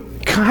you going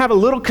to have a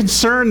little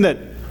concern that,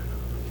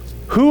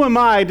 who am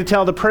I to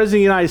tell the President of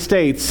the United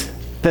States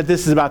that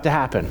this is about to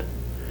happen?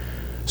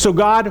 So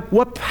God,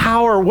 what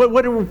power,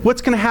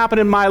 what's going to happen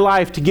in my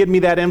life to give me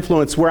that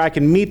influence where I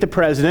can meet the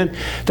President,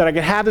 that I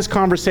can have this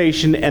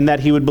conversation, and that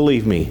he would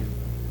believe me?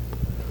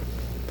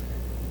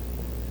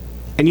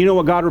 And you know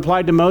what God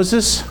replied to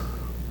Moses?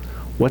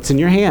 What's in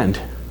your hand?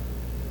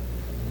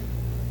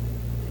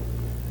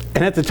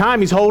 And at the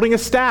time, he's holding a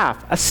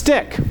staff, a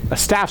stick. A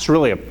staff's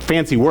really a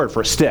fancy word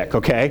for a stick,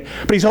 okay?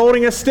 But he's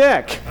holding a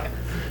stick.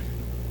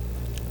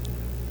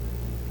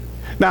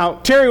 Now,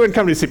 Terry wouldn't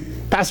come to me and say,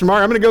 Pastor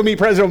Mark, I'm going to go meet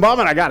President Obama,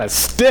 and I got a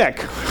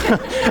stick.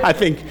 I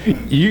think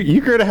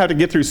you're going to have to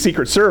get through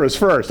Secret Service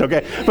first,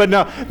 okay? But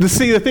no, the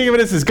thing of it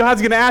is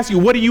God's going to ask you,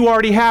 what do you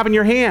already have in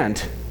your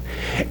hand?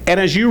 And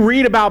as you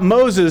read about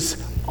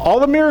Moses, all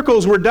the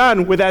miracles were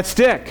done with that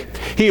stick.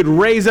 He would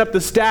raise up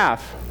the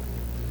staff.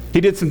 He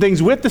did some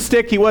things with the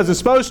stick he wasn't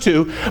supposed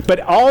to, but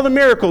all the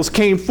miracles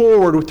came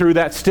forward through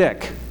that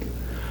stick.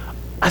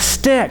 A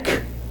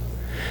stick.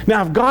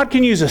 Now, if God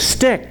can use a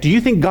stick, do you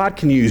think God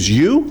can use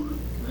you?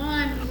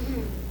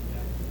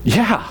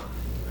 Yeah.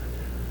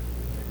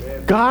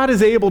 God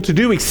is able to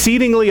do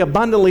exceedingly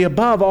abundantly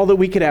above all that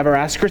we could ever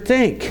ask or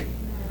think.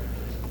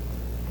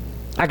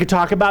 I could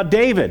talk about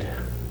David,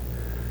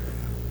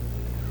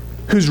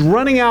 who's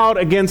running out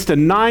against a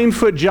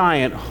 9-foot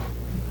giant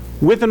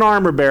with an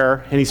armor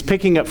bearer, and he's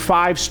picking up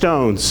 5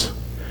 stones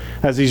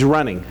as he's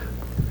running.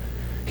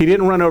 He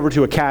didn't run over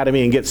to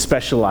Academy and get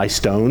specialized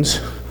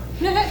stones.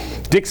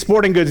 Dick's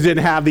Sporting Goods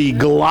didn't have the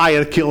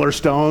Goliath killer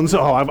stones.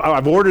 Oh,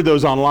 I've ordered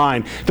those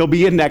online. They'll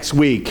be in next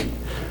week.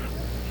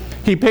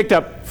 He picked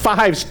up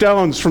 5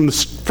 stones from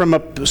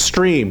a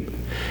stream,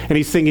 and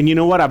he's thinking, you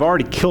know what? I've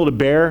already killed a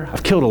bear.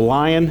 I've killed a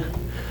lion.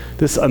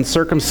 This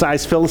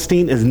uncircumcised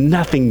Philistine is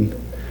nothing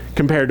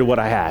compared to what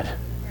I had.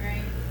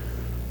 Right.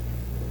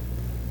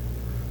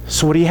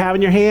 So what do you have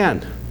in your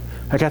hand?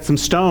 I got some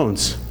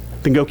stones.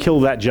 Then go kill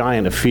that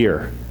giant of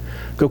fear.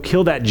 Go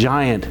kill that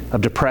giant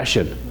of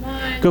depression.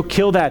 Go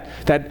kill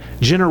that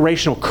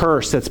generational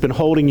curse that's been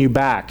holding you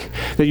back,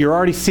 that you're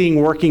already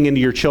seeing working into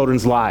your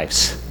children's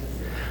lives.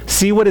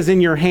 See what is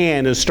in your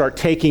hand and start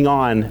taking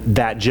on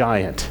that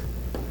giant.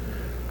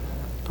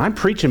 I'm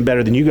preaching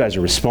better than you guys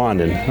are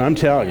responding. I'm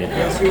telling you.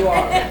 Yes, you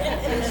are.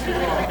 Yes, you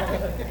are.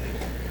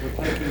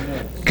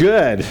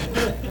 Good.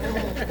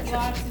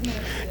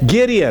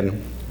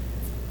 Gideon.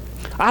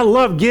 I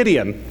love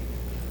Gideon.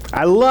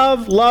 I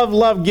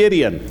love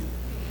Gideon.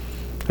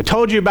 I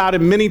told you about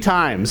him many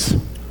times.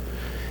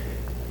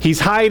 He's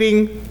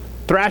hiding,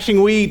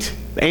 thrashing wheat.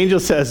 The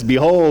angel says,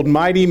 behold,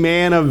 mighty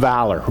man of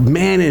valor,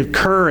 man of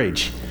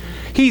courage.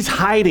 He's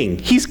hiding.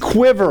 He's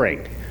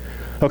quivering.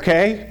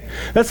 Okay?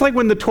 That's like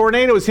when the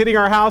tornado was hitting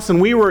our house and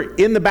we were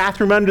in the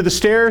bathroom under the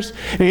stairs,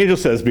 and the angel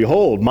says,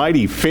 behold,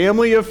 mighty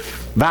family of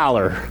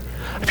valor.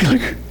 I'd be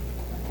like,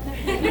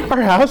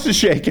 our house is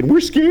shaking.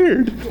 We're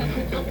scared.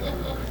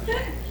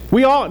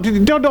 We all,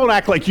 don't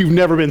act like you've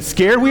never been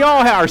scared. We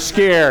all are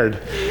scared.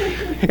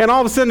 And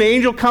all of a sudden the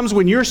angel comes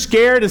when you're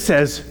scared and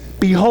says,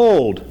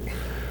 behold,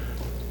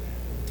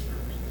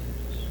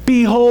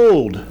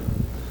 behold,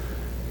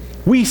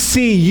 we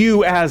see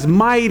you as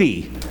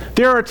mighty.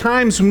 There are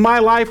times in my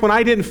life when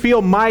I didn't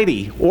feel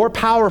mighty or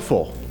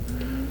powerful.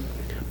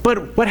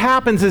 But what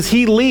happens is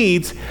he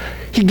leads,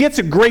 he gets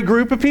a great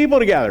group of people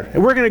together,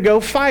 and we're going to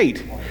go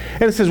fight.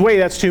 And it says, wait,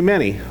 that's too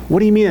many. What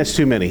do you mean that's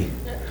too many?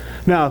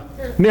 Now,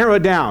 narrow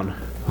it down,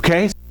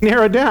 okay?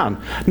 Narrow it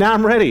down. Now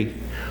I'm ready.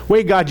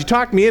 Wait, God, you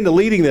talked me into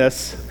leading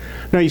this.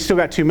 No, you still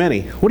got too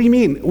many. What do you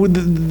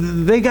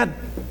mean? They got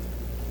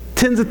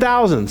tens of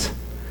thousands.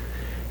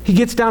 He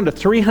gets down to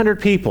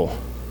 300 people.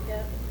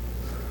 Yep.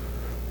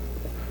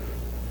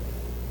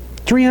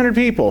 300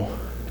 people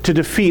to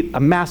defeat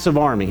a massive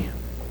army.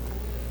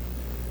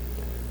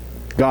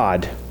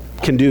 God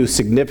can do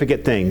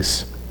significant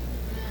things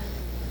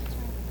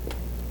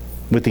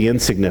with the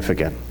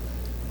insignificant.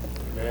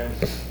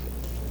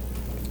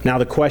 Now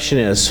the question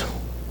is,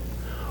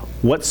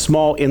 what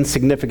small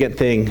insignificant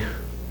thing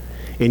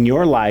in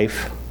your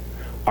life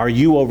are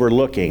you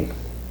overlooking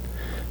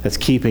that's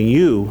keeping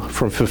you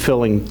from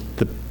fulfilling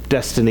the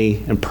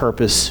destiny and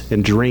purpose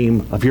and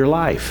dream of your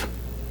life?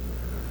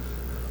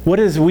 What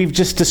is we've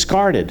just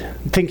discarded,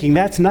 thinking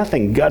that's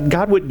nothing.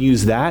 God wouldn't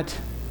use that.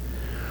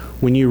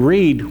 When you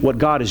read what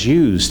God has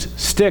used,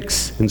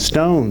 sticks and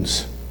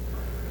stones,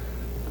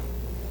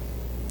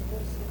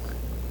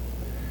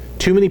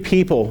 Too many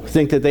people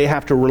think that they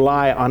have to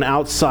rely on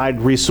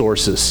outside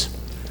resources,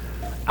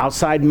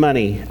 outside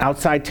money,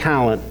 outside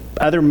talent,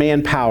 other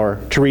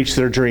manpower to reach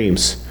their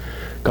dreams.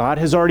 God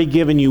has already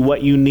given you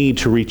what you need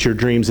to reach your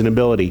dreams and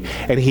ability,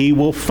 and He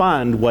will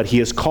fund what He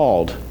has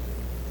called.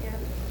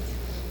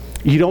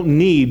 You don't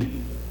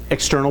need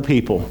external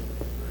people.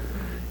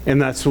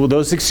 And that's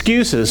those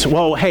excuses.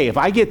 Well, hey, if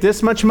I get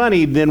this much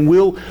money, then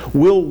we'll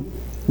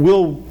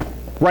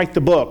write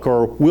the book,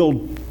 or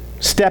we'll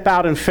step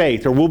out in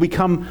faith, or we'll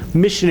become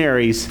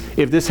missionaries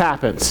if this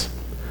happens.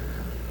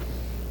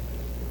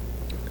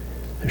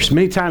 There's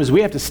many times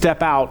we have to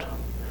step out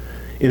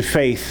in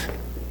faith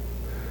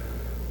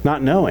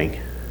not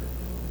knowing.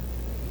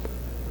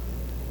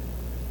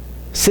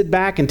 Sit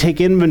back and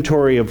take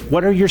inventory of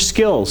what are your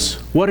skills?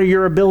 What are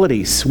your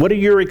abilities? What are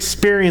your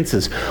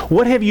experiences?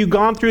 What have you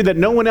gone through that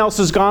no one else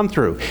has gone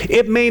through?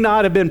 It may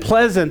not have been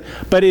pleasant,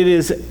 but it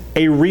is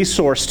a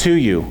resource to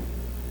you,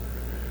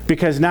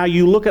 because now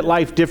you look at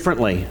life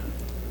differently.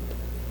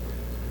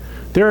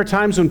 There are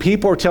times when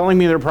people are telling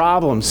me their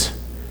problems,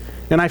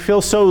 and I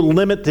feel so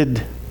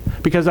limited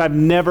because I've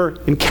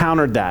never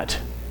encountered that.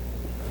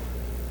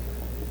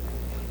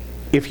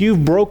 If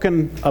you've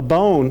broken a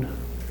bone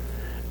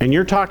and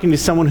you're talking to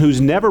someone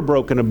who's never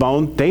broken a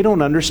bone, they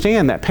don't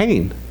understand that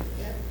pain.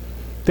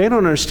 They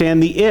don't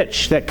understand the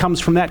itch that comes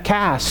from that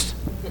cast.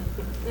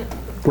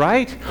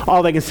 Right?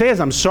 All they can say is,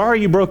 I'm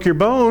sorry you broke your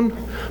bone,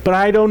 but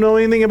I don't know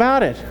anything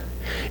about it.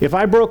 If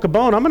I broke a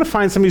bone, I'm going to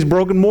find somebody who's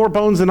broken more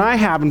bones than I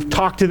have and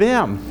talk to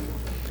them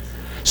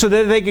so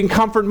that they can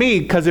comfort me,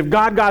 because if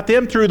God got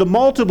them through the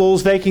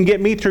multiples, they can get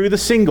me through the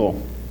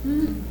single.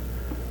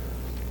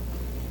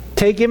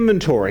 Take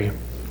inventory.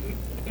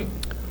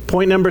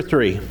 Point number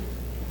 3.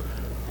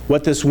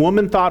 What this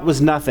woman thought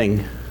was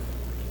nothing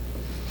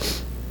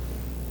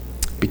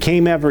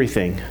became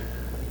everything.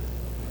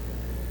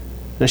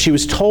 Now, she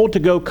was told to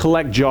go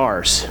collect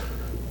jars.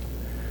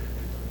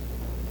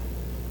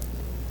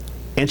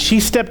 And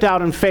she stepped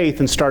out in faith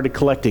and started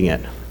collecting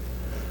it.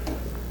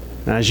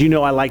 Now, as you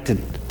know, I like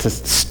to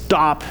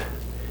stop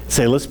and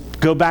say, let's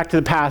go back to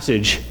the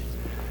passage.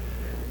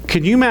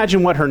 Could you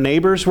imagine what her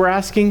neighbors were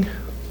asking?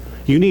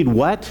 You need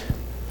what?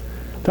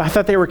 I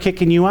thought they were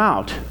kicking you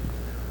out.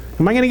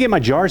 Am I going to get my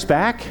jars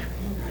back?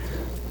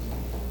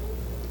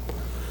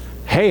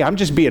 Hey, I'm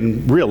just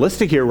being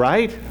realistic here,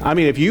 right? I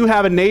mean, if you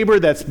have a neighbor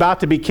that's about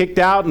to be kicked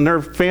out and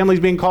their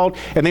family's being called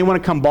and they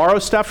want to come borrow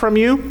stuff from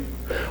you,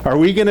 are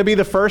we going to be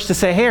the first to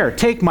say, here,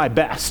 take my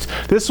best?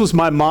 This was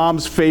my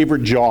mom's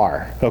favorite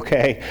jar,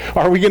 okay?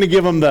 Are we going to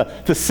give them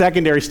the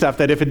secondary stuff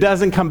that if it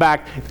doesn't come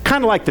back,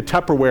 kind of like the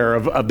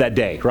Tupperware of that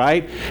day,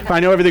 right?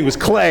 I know everything was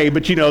clay,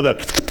 but you know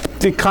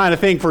the kind of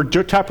thing for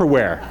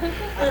Tupperware.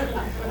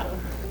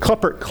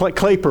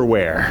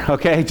 Claperware,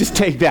 okay? Just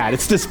take that.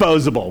 It's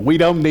disposable. We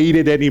don't need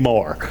it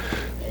anymore.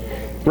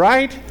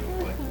 Right?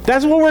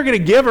 That's what we're going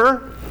to give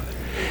her.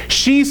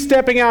 She's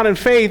stepping out in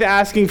faith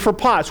asking for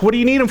pots. What do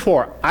you need them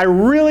for? I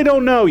really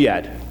don't know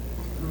yet.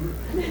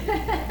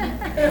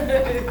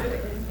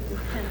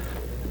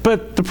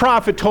 But the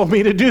prophet told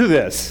me to do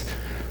this.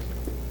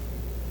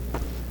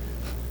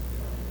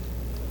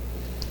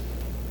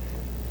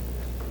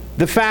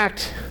 The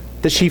fact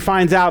that she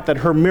finds out that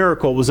her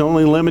miracle was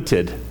only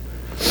limited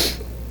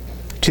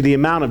to the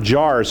amount of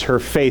jars her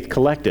faith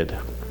collected.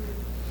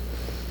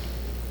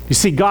 You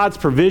see, God's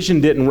provision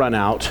didn't run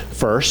out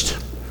first.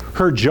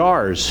 Her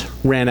jars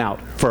ran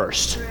out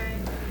first.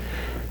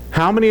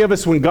 How many of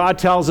us, when God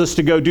tells us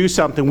to go do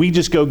something, we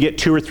just go get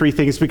 2 or 3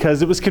 things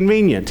because it was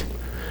convenient?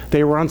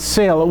 They were on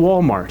sale at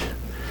Walmart.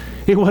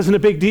 It wasn't a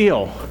big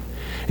deal.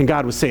 And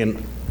God was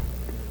saying,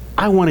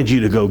 I wanted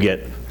you to go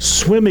get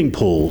swimming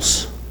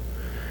pools.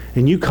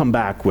 And you come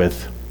back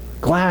with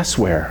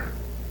glassware.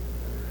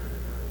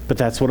 But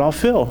that's what I'll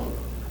fill.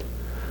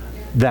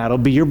 That'll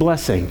be your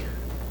blessing.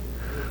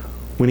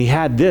 When He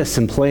had this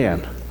in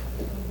plan.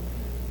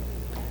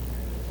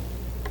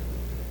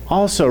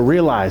 Also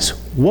realize,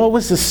 what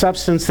was the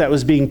substance that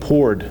was being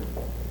poured? It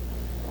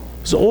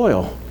was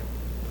oil.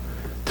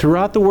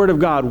 Throughout the Word of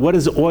God, what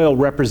is oil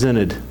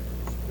represented?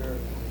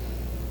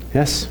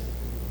 Yes?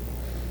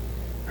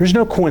 There's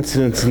no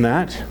coincidence in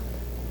that.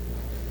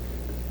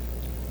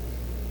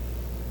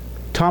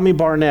 Tommy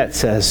Barnett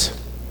says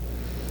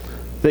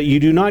that you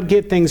do not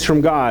get things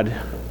from God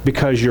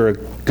because you're a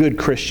good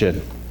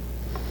Christian.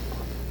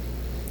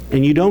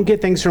 And you don't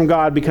get things from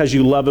God because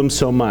you love Him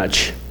so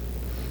much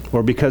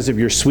or because of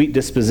your sweet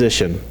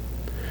disposition.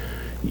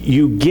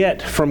 You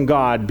get from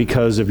God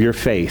because of your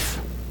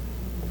faith.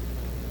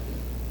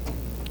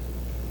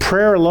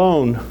 Prayer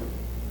alone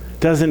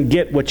doesn't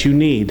get what you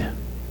need.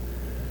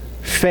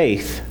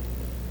 Faith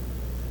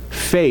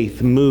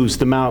moves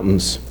the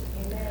mountains.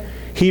 Amen.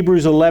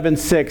 Hebrews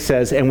 11:6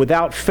 says, and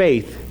without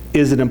faith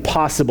is it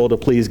impossible to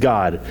please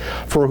God.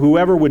 For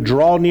whoever would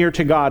draw near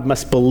to God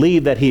must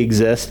believe that He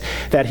exists,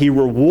 that He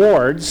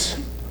rewards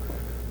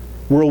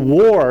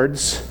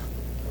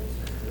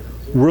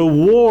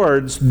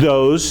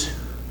those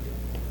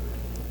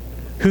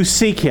who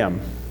seek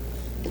Him.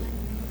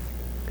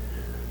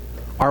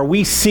 Are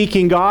we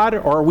seeking God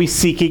or are we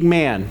seeking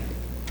man?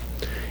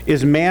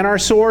 Is man our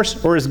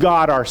source or is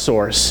God our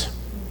source?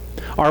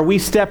 Are we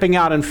stepping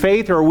out in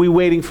faith or are we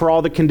waiting for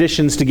all the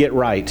conditions to get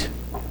right?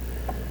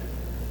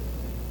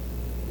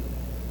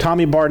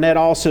 Tommy Barnett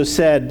also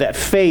said that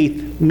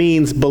faith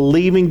means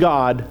believing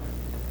God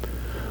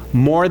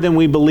more than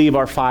we believe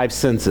our five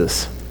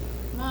senses.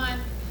 Come on.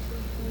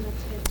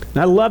 And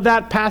I love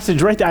that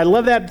passage right there. I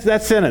love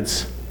that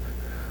sentence.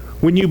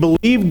 When you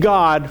believe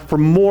God for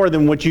more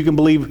than what you can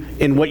believe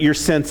in what you're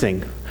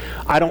sensing.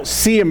 I don't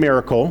see a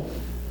miracle.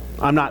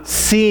 I'm not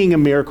seeing a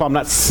miracle. I'm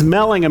not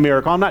smelling a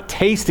miracle. I'm not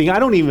tasting. I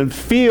don't even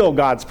feel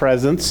God's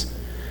presence.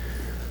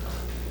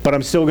 But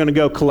I'm still going to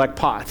go collect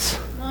pots.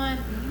 Come on.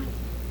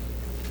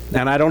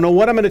 And I don't know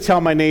what I'm going to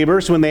tell my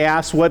neighbors when they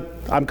ask what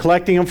I'm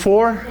collecting them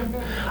for.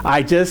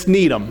 I just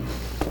need them.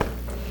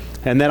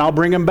 And then I'll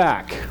bring them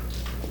back.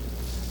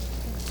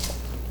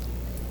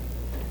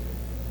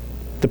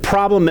 The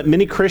problem that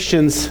many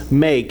Christians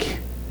make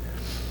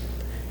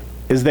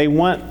is they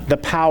want the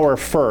power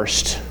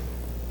first.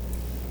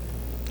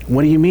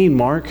 What do you mean,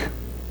 Mark?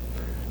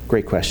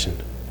 Great question.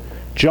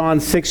 John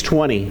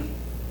 6:20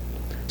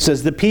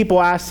 says, the people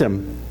asked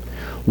him,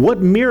 what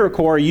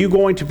miracle are you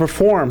going to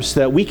perform so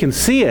that we can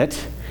see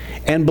it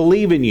and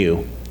believe in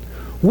you?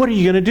 What are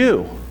you going to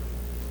do?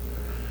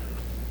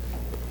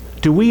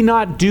 Do we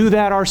not do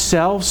that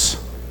ourselves?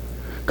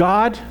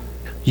 God,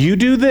 you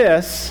do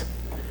this,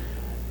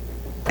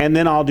 and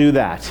then I'll do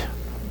that.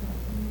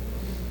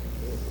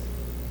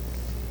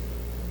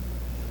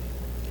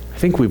 I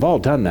think we've all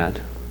done that.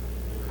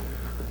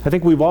 I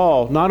think we've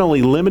all not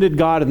only limited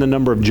God in the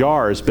number of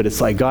jars, but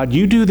it's like, God,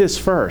 you do this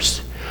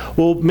first.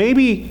 Well,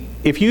 maybe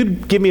if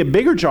you'd give me a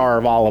bigger jar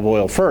of olive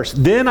oil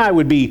first, then I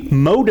would be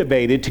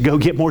motivated to go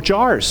get more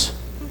jars.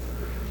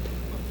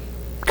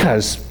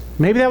 Because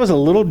maybe that was a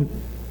little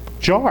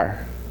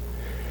jar.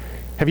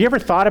 Have you ever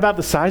thought about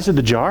the size of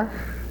the jar?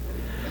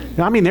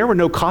 I mean, there were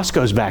no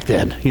Costco's back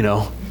then, you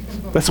know.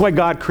 That's why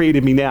God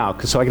created me now,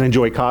 so I can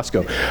enjoy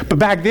Costco. But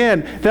back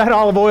then, that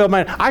olive oil,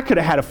 man, I could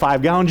have had a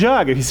 5-gallon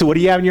jug. If he said, what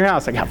do you have in your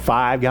house? I got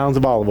 5 gallons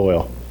of olive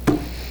oil.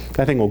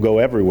 That thing will go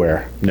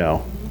everywhere.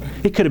 No.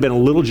 It could have been a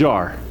little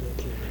jar.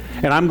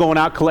 And I'm going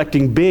out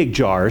collecting big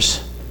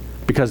jars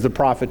because the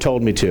prophet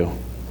told me to.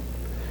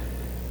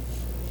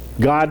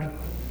 God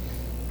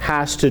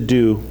has to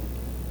do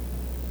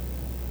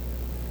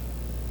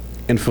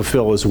and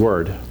fulfill his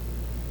word.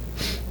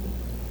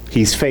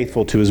 He's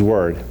faithful to his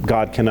word.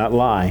 God cannot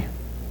lie.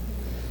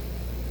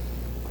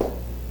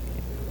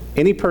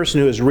 Any person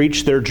who has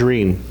reached their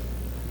dream,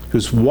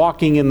 who's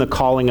walking in the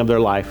calling of their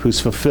life, who's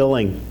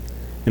fulfilling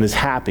and is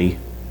happy,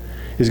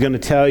 is going to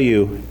tell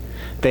you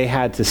they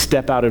had to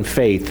step out in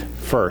faith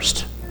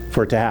first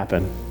for it to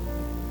happen.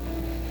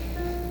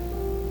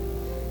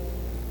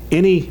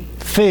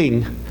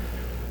 Anything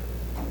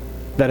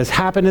that has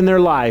happened in their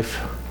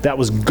life that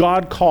was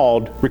God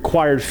called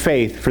required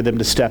faith for them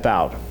to step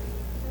out.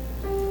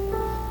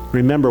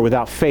 Remember,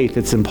 without faith,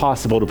 it's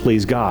impossible to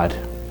please God.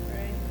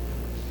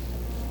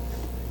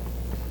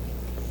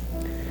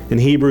 In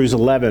Hebrews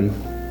 11,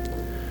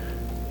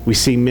 we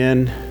see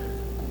men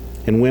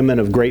and women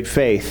of great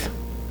faith.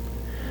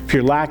 If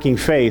you're lacking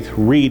faith,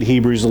 read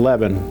Hebrews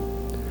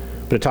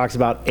 11. But it talks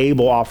about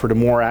Abel offered a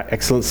more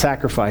excellent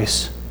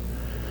sacrifice.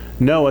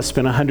 Noah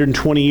spent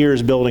 120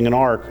 years building an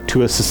ark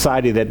to a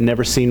society that had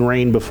never seen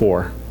rain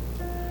before.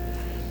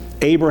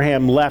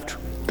 Abraham left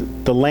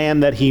the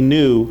land that he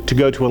knew to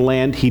go to a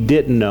land he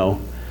didn't know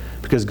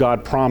because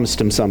God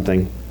promised him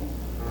something.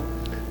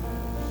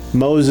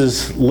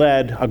 Moses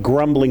led a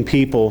grumbling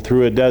people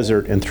through a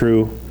desert and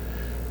through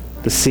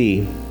the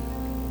sea.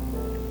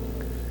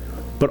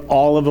 But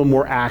all of them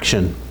were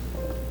action.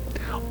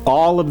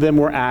 All of them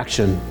were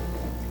action.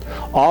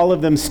 All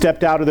of them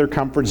stepped out of their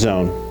comfort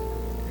zone.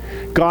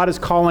 God is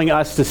calling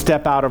us to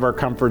step out of our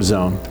comfort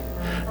zone.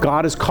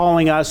 God is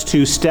calling us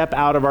to step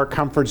out of our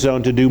comfort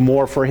zone to do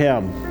more for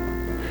him.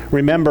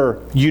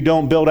 Remember, you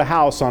don't build a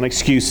house on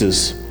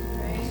excuses.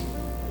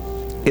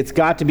 It's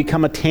got to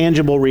become a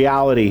tangible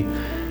reality,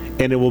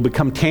 and it will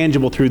become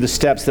tangible through the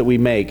steps that we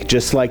make,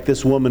 just like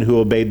this woman who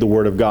obeyed the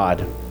word of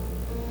God.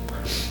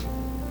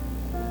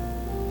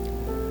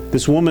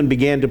 This woman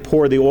began to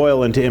pour the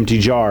oil into empty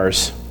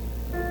jars.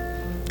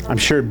 I'm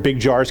sure big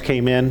jars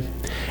came in.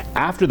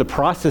 After the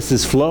process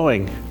is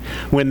flowing,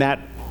 when that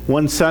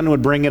one son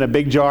would bring in a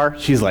big jar,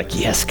 she's like,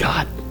 yes,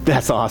 God,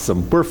 that's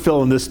awesome. We're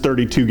filling this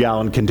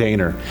 32-gallon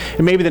container.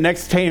 And maybe the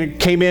next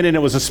came in and it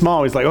was a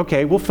small. He's like,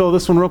 okay, we'll fill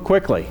this one real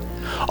quickly.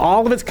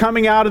 All of it's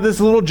coming out of this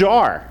little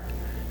jar.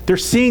 They're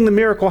seeing the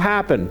miracle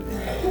happen.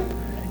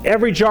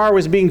 Every jar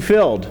was being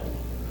filled.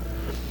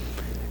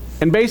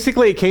 And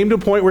basically it came to a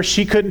point where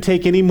she couldn't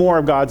take any more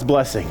of God's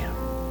blessing.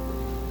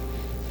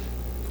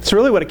 It's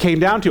really what it came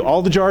down to.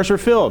 All the jars were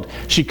filled.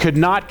 She could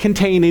not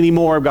contain any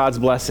more of God's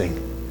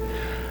blessing.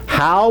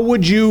 How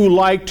would you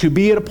like to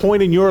be at a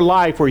point in your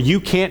life where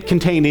you can't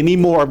contain any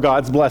more of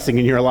God's blessing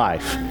in your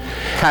life?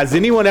 Has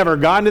anyone ever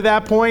gotten to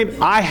that point?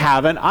 I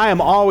haven't. I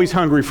am always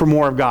hungry for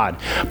more of God.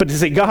 But to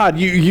say, God,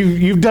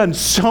 you've done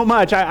so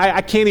much.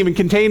 I can't even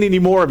contain any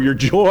more of your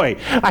joy.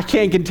 I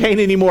can't contain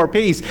any more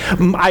peace.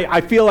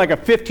 I feel like a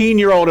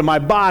 15-year-old in my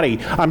body.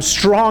 I'm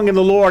strong in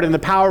the Lord and the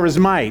power of his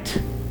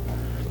might.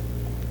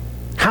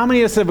 How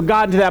many of us have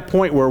gotten to that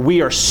point where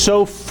we are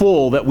so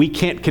full that we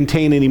can't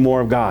contain any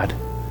more of God?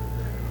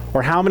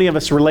 Or how many of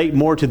us relate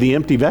more to the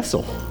empty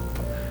vessel,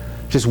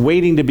 just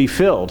waiting to be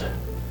filled?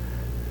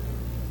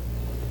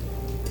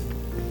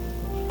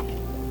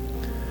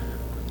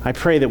 I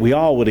pray that we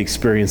all would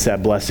experience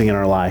that blessing in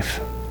our life.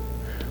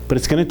 But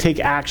it's going to take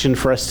action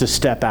for us to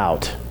step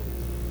out.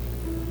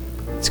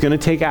 It's going to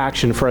take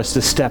action for us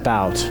to step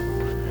out.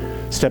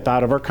 Step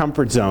out of our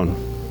comfort zone.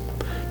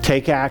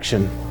 Take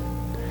action.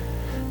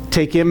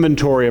 Take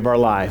inventory of our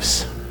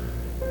lives.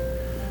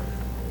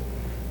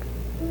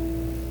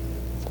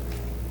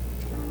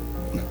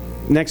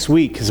 Next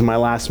week is my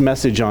last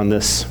message on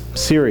this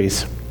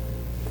series.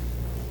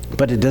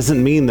 But it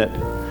doesn't mean that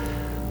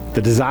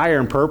the desire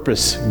and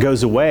purpose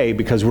goes away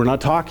because we're not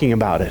talking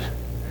about it.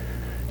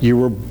 You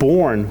were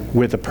born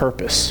with a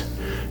purpose.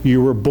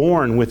 You were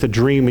born with a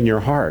dream in your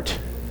heart.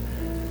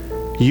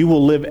 You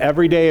will live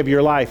every day of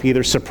your life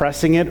either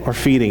suppressing it or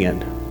feeding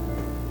it.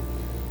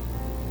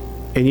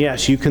 And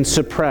yes, you can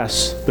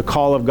suppress the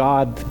call of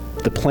God,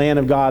 the plan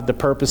of God, the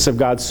purpose of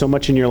God so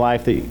much in your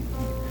life that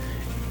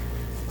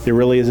it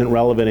really isn't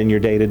relevant in your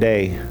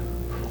day-to-day.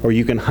 Or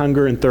you can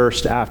hunger and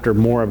thirst after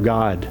more of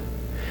God.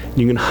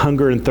 You can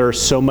hunger and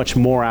thirst so much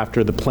more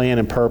after the plan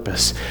and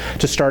purpose.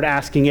 To start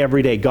asking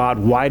every day, God,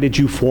 why did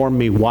you form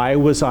me? Why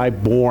was I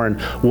born?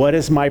 What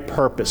is my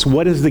purpose?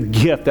 What is the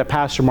gift that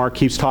Pastor Mark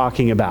keeps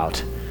talking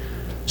about?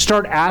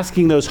 Start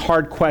asking those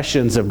hard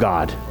questions of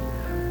God.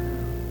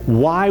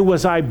 Why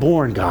was I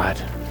born,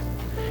 God?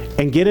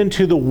 And get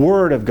into the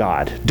Word of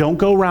God. Don't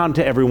go around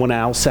to everyone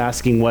else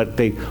asking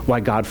why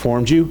God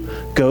formed you.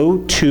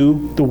 Go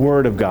to the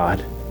Word of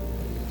God.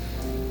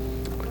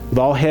 With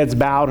all heads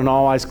bowed and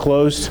all eyes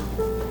closed,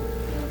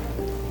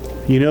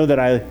 you know that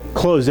I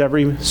close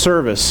every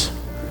service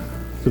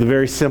with a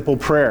very simple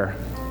prayer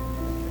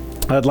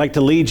I'd like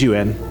to lead you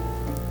in.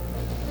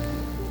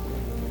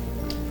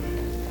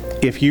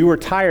 If you are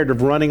tired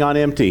of running on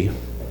empty,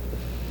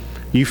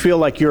 you feel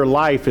like your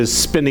life is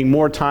spending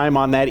more time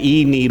on that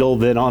E needle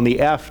than on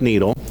the F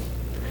needle,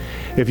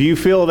 if you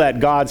feel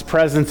that God's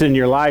presence in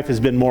your life has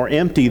been more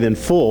empty than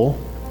full,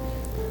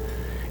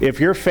 if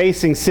you're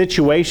facing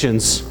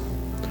situations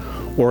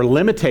or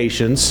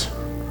limitations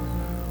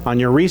on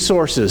your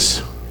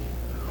resources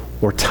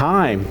or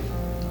time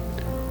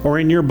or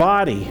in your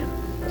body,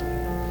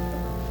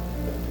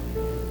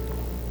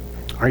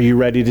 are you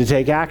ready to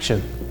take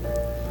action?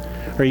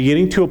 Are you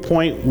getting to a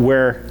point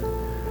where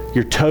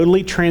you're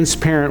totally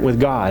transparent with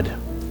God,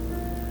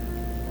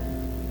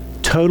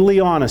 totally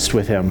honest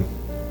with Him?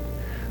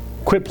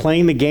 Quit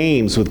playing the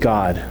games with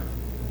God.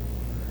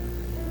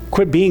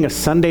 Quit being a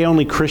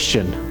Sunday-only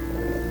Christian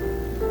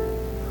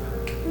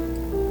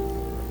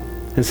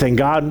and saying,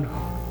 God,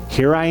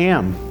 here I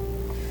am.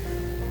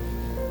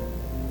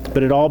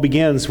 But it all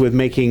begins with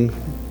making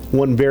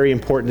one very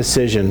important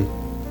decision,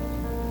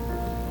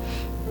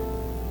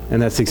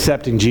 and that's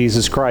accepting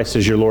Jesus Christ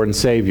as your Lord and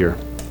Savior.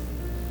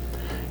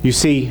 You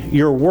see,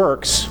 your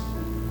works,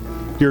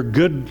 your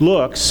good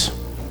looks,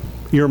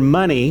 your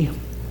money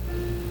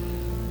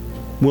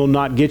will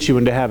not get you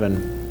into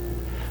heaven.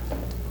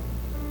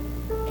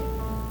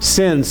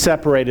 Sin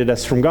separated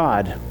us from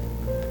God,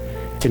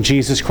 and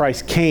Jesus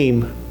Christ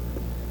came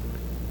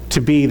to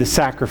be the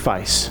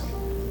sacrifice.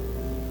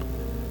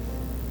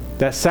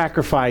 That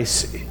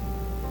sacrifice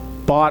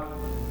bought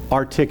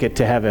our ticket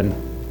to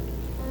heaven.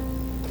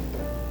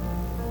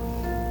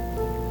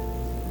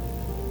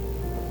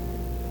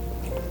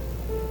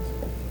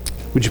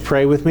 Would you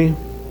pray with me?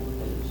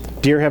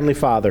 Dear Heavenly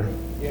Father,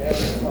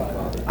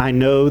 I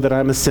know that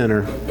I'm a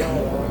sinner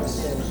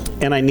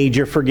and I need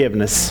your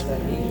forgiveness.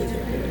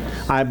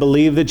 I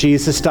believe that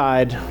Jesus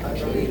died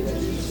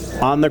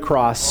on the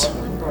cross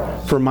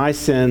for my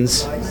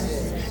sins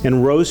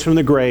and rose from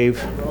the grave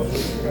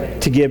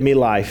to give me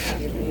life.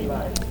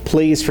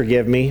 Please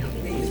forgive me.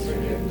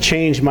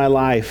 Change my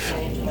life.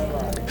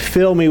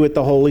 Fill me with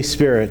the Holy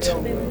Spirit.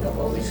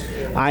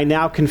 I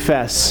now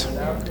confess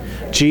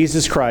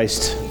Jesus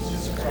Christ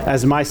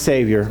as my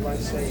Savior,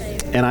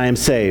 and I am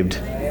saved.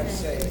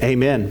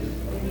 Amen.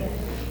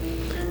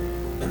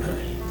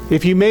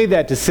 If you made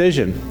that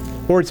decision,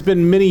 or it's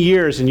been many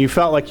years and you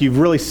felt like you've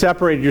really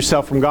separated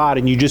yourself from God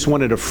and you just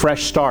wanted a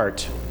fresh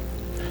start,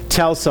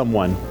 tell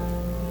someone.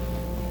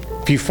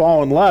 If you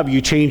fall in love, you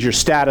change your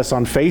status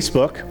on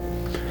Facebook,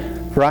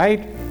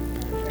 right?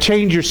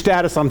 Change your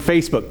status on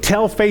Facebook.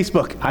 Tell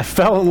Facebook, I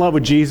fell in love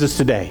with Jesus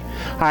today.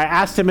 I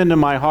asked Him into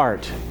my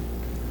heart.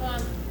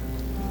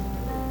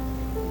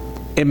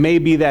 It may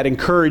be that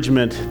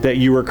encouragement that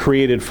you were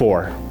created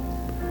for.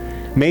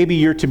 Maybe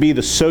you're to be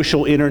the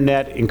social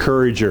internet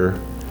encourager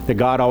that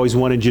God always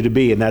wanted you to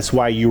be, and that's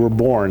why you were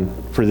born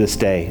for this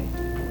day.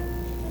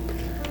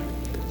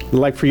 I'd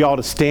like for y'all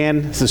to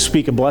stand to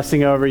speak a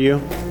blessing over you.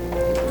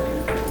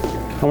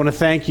 I want to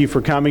thank you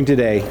for coming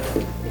today.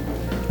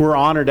 We're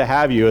honored to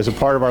have you as a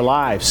part of our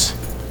lives,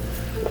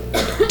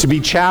 to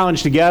be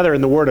challenged together in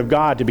the Word of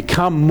God, to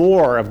become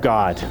more of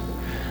God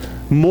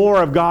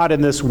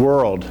in this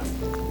world.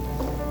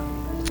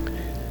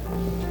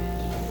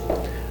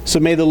 So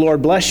may the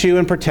Lord bless you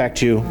and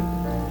protect you.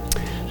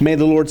 May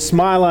the Lord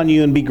smile on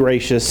you and be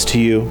gracious to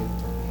you.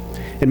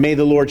 And may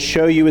the Lord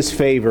show you His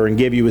favor and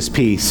give you His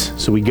peace.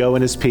 So we go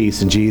in His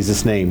peace in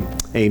Jesus' name.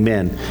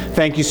 Amen.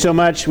 Thank you so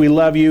much. We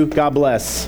love you. God bless.